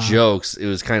roast jokes, it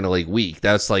was kind of like weak.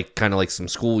 That's like kind of like some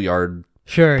schoolyard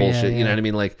bullshit. You know what I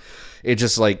mean? Like it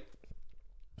just like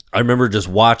I remember just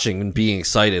watching and being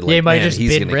excited. Like, might man, just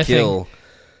he's been gonna riffing. kill.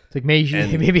 It's like maybe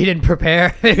he didn't prepare.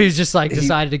 He was just like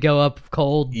decided to go up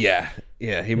cold. Yeah,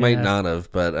 he might not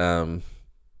have, but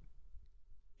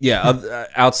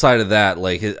outside of that,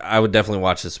 like I would definitely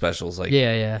watch his specials. Like,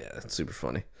 yeah, it's super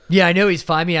funny. Yeah, I know he's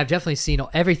fine. I mean, I've definitely seen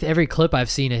every clip I've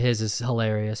seen of his is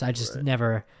hilarious. I just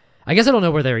never. I guess I don't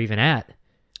know where they're even at.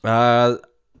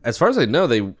 As far as I know,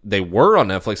 they were on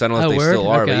Netflix. I don't know if they still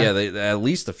are, but yeah, they, at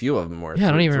least a few of them were. Yeah,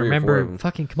 I don't even remember.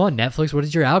 Fucking come on, Netflix! What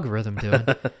is your algorithm doing?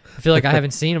 I feel like I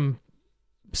haven't seen them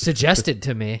suggested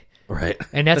to me. Right,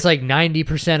 and that's like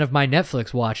 90% of my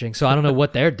Netflix watching. So I don't know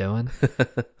what they're doing.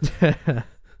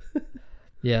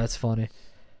 Yeah, that's funny.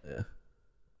 Yeah,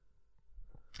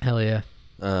 hell yeah.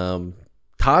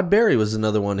 Todd Barry was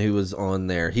another one who was on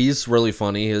there. He's really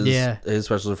funny. His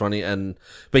specials are funny,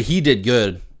 but he did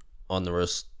good on the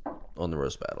roast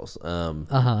battles.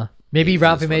 Maybe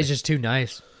Ralphie May's just too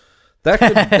nice.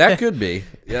 That could be.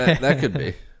 Yeah, that could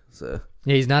be. So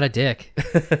yeah, he's not a dick.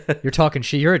 You're talking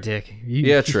shit. You're a dick.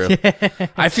 Yeah, true.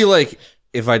 I feel like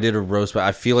if I did a roast battle,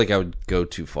 I feel like I would go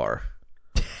too far.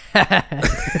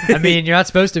 I mean, you're not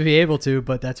supposed to be able to,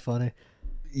 but that's funny.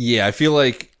 Yeah, I feel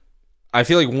like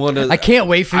one of. I can't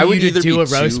wait for you to do a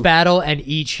roast battle and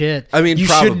eat shit. I mean, you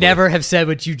probably. should never have said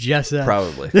what you just said.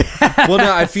 Probably. Well,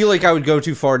 no, I feel like I would go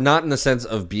too far, not in the sense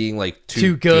of being like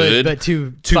too good, but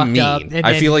too mean. Up,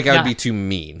 I feel like I would be too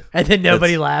mean, and then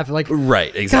nobody laughed. Like,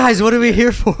 right? Exactly. Guys, what are we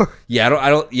here for? Yeah, I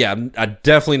don't. Yeah, I'm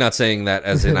definitely not saying that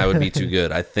as in I would be too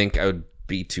good. I think I would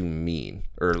be too mean,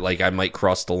 or like I might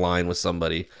cross the line with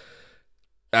somebody.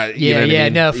 You know what I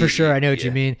mean? No, for sure. I know what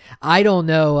you mean. I don't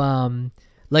know.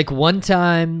 Like one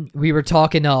time we were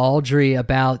talking to Audrey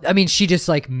about, I mean, she just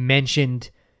like mentioned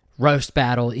roast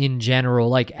battle in general,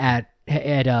 like at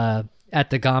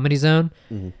the Comedy Zone.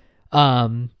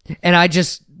 Mm-hmm. And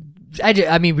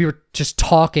I mean, we were just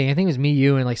talking. I think it was me,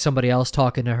 you, and like somebody else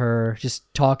talking to her,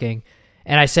 just talking.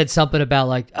 And I said something about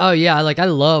like, oh yeah, like I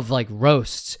love like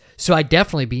roasts. So I'd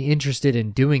definitely be interested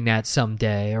in doing that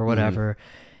someday or whatever.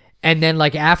 Mm-hmm. And then,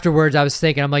 like, afterwards, I was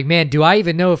thinking, I'm like, man, do I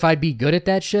even know if I'd be good at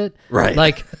that shit? Right.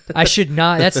 Like, I should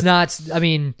not. That's not. I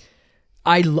mean,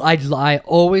 I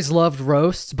always loved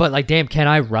roasts, but like, damn, can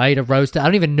I write a roast? I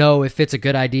don't even know if it's a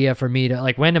good idea for me to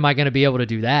like. When am I going to be able to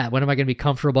do that? When am I going to be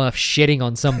comfortable enough shitting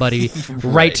on somebody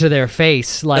right to their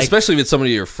face? Like, especially with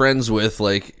somebody you're friends with,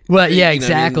 like. Well, yeah,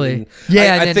 exactly. I mean?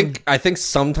 Yeah, I think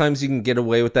sometimes you can get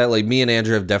away with that. Like me and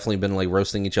Andrew have definitely been like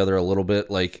roasting each other a little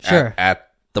bit, like at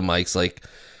the mics, like.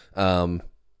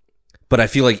 But I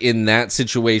feel like in that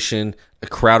situation, a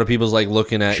crowd of people's like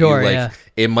looking at you, like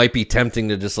it might be tempting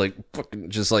to just like,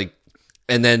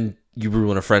 and then you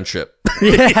ruin a friendship.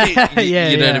 You know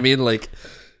what I mean? Like,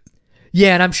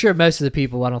 yeah, and I'm sure most of the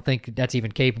people, I don't think that's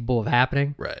even capable of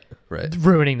happening. Right.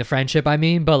 Ruining the friendship, I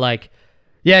mean, but like,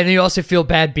 yeah, and you also feel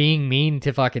bad being mean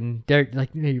to fucking, they're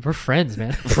like, we're friends,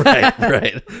 man.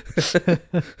 Right.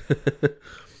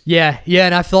 Yeah,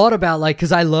 and I thought about like,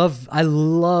 because I love. I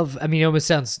mean, it almost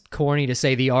sounds corny to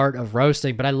say the art of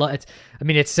roasting, but I love it. I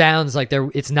mean, it sounds like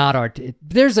it's not art.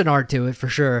 There's an art to it for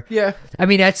sure. Yeah, I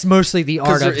mean that's mostly the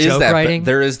art of joke writing.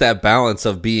 There is that balance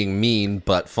of being mean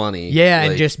but funny. Yeah, like,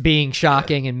 and just being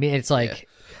shocking and it's like,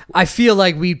 I feel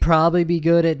like we'd probably be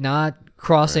good at not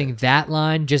crossing that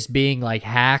line, just being like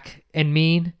hack and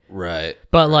mean. Right.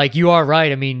 But like you are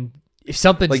right. I mean. If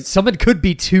something could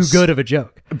be too good of a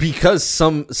joke because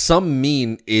some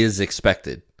mean is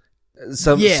expected.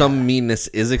 Some meanness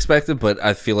is expected, but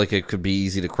I feel like it could be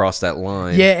easy to cross that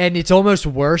line. Yeah, and it's almost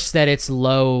worse that it's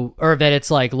low or that it's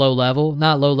like low level.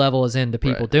 Not low level as in the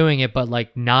people doing it, but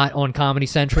like not on Comedy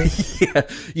Central.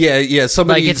 yeah.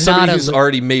 Somebody who's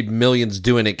already made millions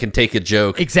doing it can take a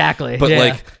joke. Exactly. But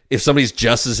like if somebody's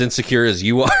just as insecure as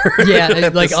you are,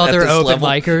 like other open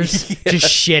micers just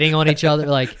shitting on each other,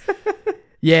 like.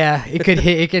 Yeah, it could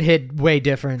hit way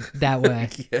different that way.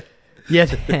 Yeah,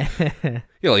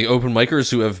 like open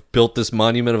micers who have built this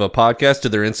monument of a podcast to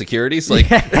their insecurities. Like,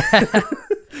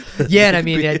 yeah, and I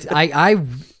mean,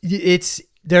 it's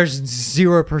there's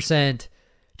 0%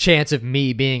 chance of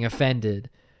me being offended,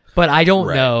 but I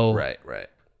don't know. Right.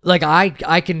 Like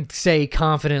I can say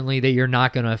confidently that you're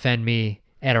not going to offend me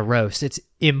at a roast. It's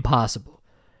impossible.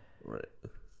 Right.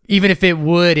 Even if it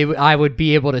would, I would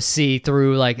be able to see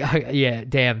through like, yeah,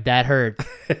 damn, that hurt.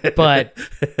 But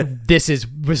this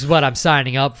was what I'm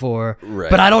signing up for. Right.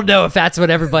 But I don't know if that's what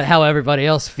how everybody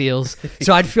else feels.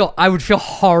 So I would feel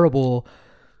horrible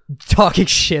talking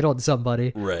shit on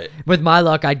somebody. Right. With my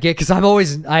luck, I'd get, because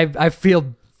I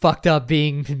feel fucked up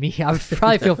being me. I would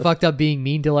probably feel fucked up being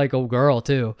mean to like a girl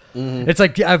too. Mm-hmm. It's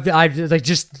like I like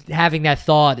just having that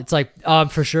thought. It's like, oh, I'm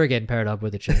for sure getting paired up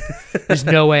with a chick. There's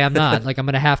no way I'm not. Like I'm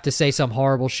gonna have to say some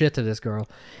horrible shit to this girl,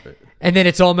 and then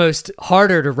it's almost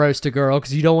harder to roast a girl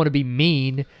because you don't want to be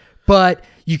mean, but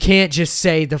you can't just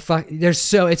say the fuck. It's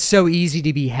so easy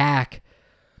to be hack.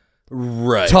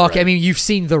 Right. I mean, you've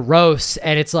seen the roasts,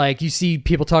 and it's like you see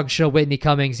people talking shit on Whitney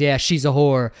Cummings. Yeah, she's a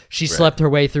whore. She slept her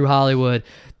way through Hollywood.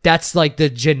 That's like the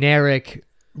generic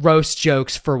roast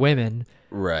jokes for women.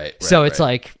 Right. So it's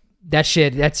like that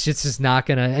shit. That's just not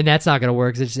gonna, and that's not gonna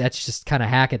work. That's just kind of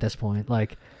hack at this point.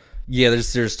 Like, yeah,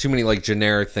 there's too many like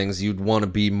generic things. You'd want to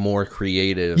be more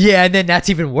creative. Yeah, and then that's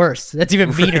even worse. That's even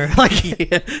meaner. Like,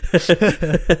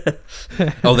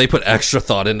 oh, they put extra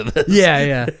thought into this.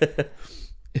 Yeah.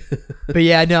 But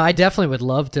yeah, no, I definitely would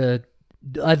love to.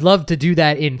 I'd love to do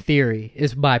that in theory.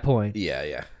 Is my point.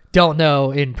 Yeah. Don't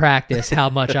know in practice how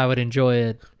much I would enjoy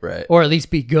it, right? Or at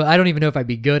least be good. I don't even know if I'd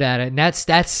be good at it, and that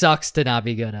sucks to not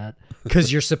be good at,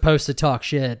 because you're supposed to talk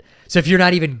shit. So if you're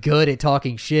not even good at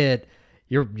talking shit,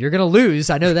 you're gonna lose.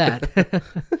 I know that.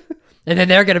 And then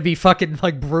they're gonna be fucking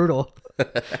like brutal.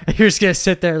 And you're just gonna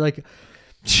sit there like,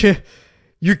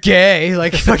 you're gay,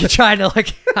 like fucking trying to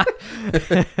like,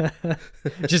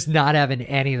 just not having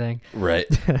anything. Right.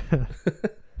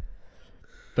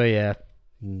 But yeah.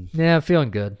 Yeah, I'm feeling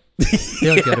good.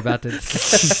 Feeling good about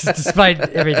this. Despite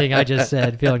everything I just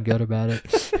said, feeling good about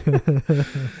it.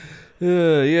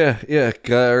 Yeah.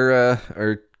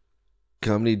 Our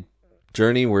comedy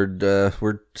journey, we're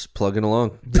just plugging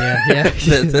along. Yeah.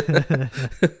 Is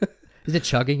it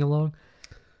chugging along?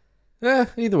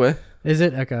 Either way. Is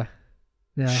it? Okay.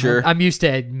 Yeah, sure. I'm used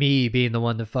to me being the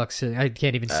one that fucks it. I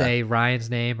can't even say Ryan's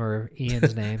name or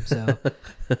Ian's name, so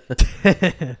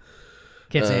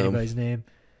can't say anybody's name.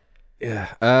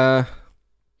 Yeah.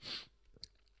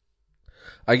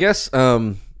 I guess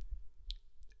in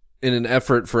an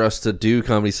effort for us to do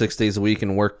comedy 6 days a week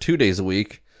and work 2 days a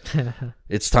week,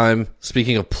 it's time,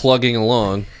 speaking of plugging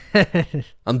along,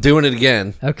 I'm doing it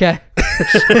again. Okay.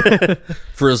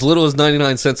 For as little as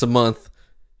 99 cents a month,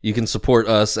 you can support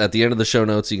us. At the end of the show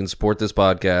notes, you can support this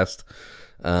podcast.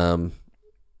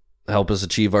 Help us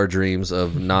achieve our dreams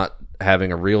of not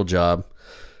having a real job.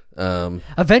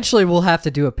 Eventually, we'll have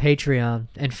to do a Patreon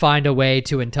and find a way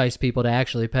to entice people to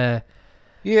actually pay.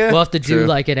 Yeah, we'll have to do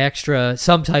like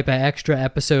some type of extra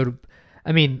episode.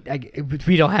 I mean,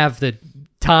 we don't have the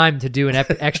time to do an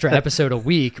extra episode a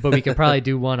week, but we could probably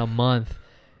do one a month.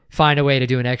 Find a way to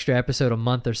do an extra episode a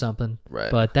month or something. Right.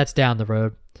 But that's down the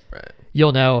road. Right.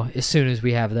 You'll know as soon as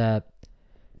we have that.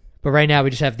 But right now we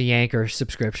just have the Anchor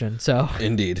subscription. So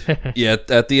indeed. Yeah,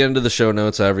 at the end of the show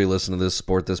notes, however you listen to this,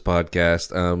 support this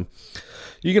podcast.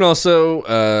 You can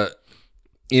also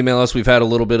email us. We've had a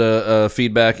little bit of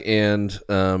feedback and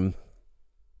a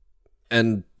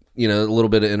little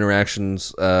bit of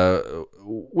interactions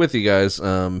with you guys.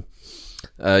 You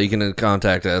can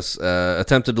contact us,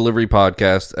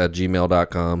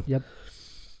 attempteddeliverypodcast@gmail.com. Yep.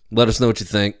 Let us know what you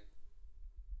think,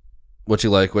 what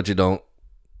you like, what you don't.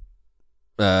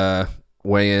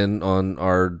 Weigh in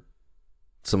on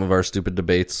some of our stupid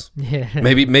debates. Yeah.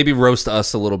 Maybe roast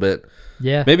us a little bit.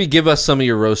 Yeah. Maybe give us some of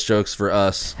your roast jokes for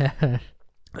us,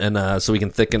 and so we can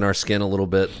thicken our skin a little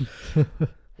bit.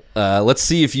 Let's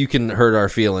see if you can hurt our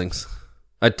feelings.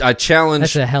 I challenge.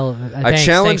 That's a hell of a.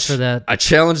 Thanks for that. I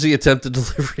challenge the attempted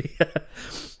delivery.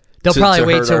 They'll probably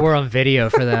wait till we're on video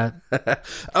for that.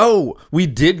 Oh, we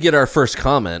did get our first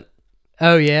comment.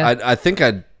 Oh yeah. I think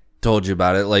I told you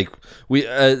about it. Like we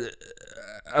a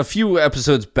few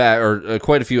episodes back, or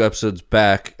quite a few episodes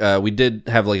back, we did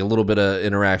have like a little bit of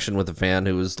interaction with a fan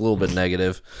who was a little bit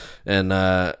negative, and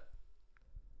I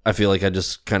feel like I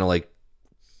just kind of like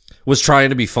was trying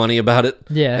to be funny about it.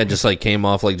 Yeah. And just like came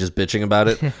off like just bitching about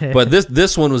it. But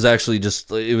this one was actually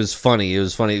just, it was funny. It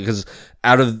was funny because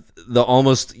out of the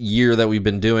almost year that we've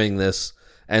been doing this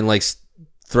and like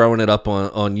throwing it up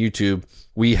on YouTube,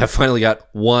 we have finally got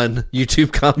one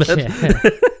YouTube comment. Yeah.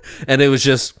 And it was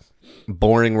just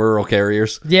boring rural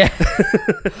carriers. Yeah.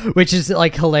 Which is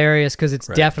like hilarious because it's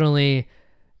definitely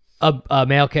a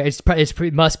mail carrier.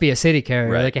 It must be a city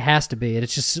carrier. Right. Like it has to be. And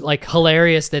it's just like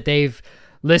hilarious that they've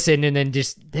listened and then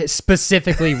just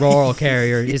specifically rural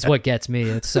carrier is what gets me.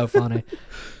 It's so funny.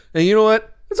 And you know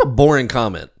what? It's a boring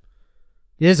comment.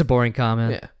 It is a boring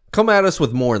comment. Yeah. Come at us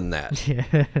with more than that.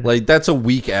 Yeah. Like that's a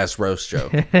weak ass roast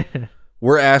joke.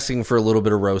 We're asking for a little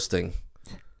bit of roasting.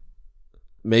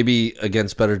 Maybe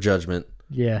against better judgment.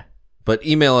 Yeah. But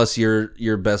email us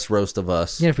your best roast of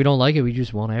us. Yeah, if we don't like it, we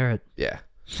just won't air it. Yeah.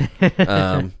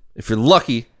 If you're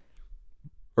lucky,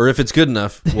 or if it's good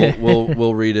enough,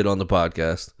 we'll read it on the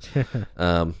podcast.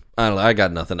 I don't know. I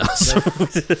got nothing else.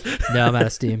 No, I'm out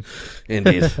of steam.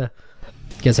 Indeed.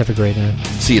 Guys, have a great night.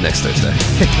 See you next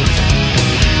Thursday.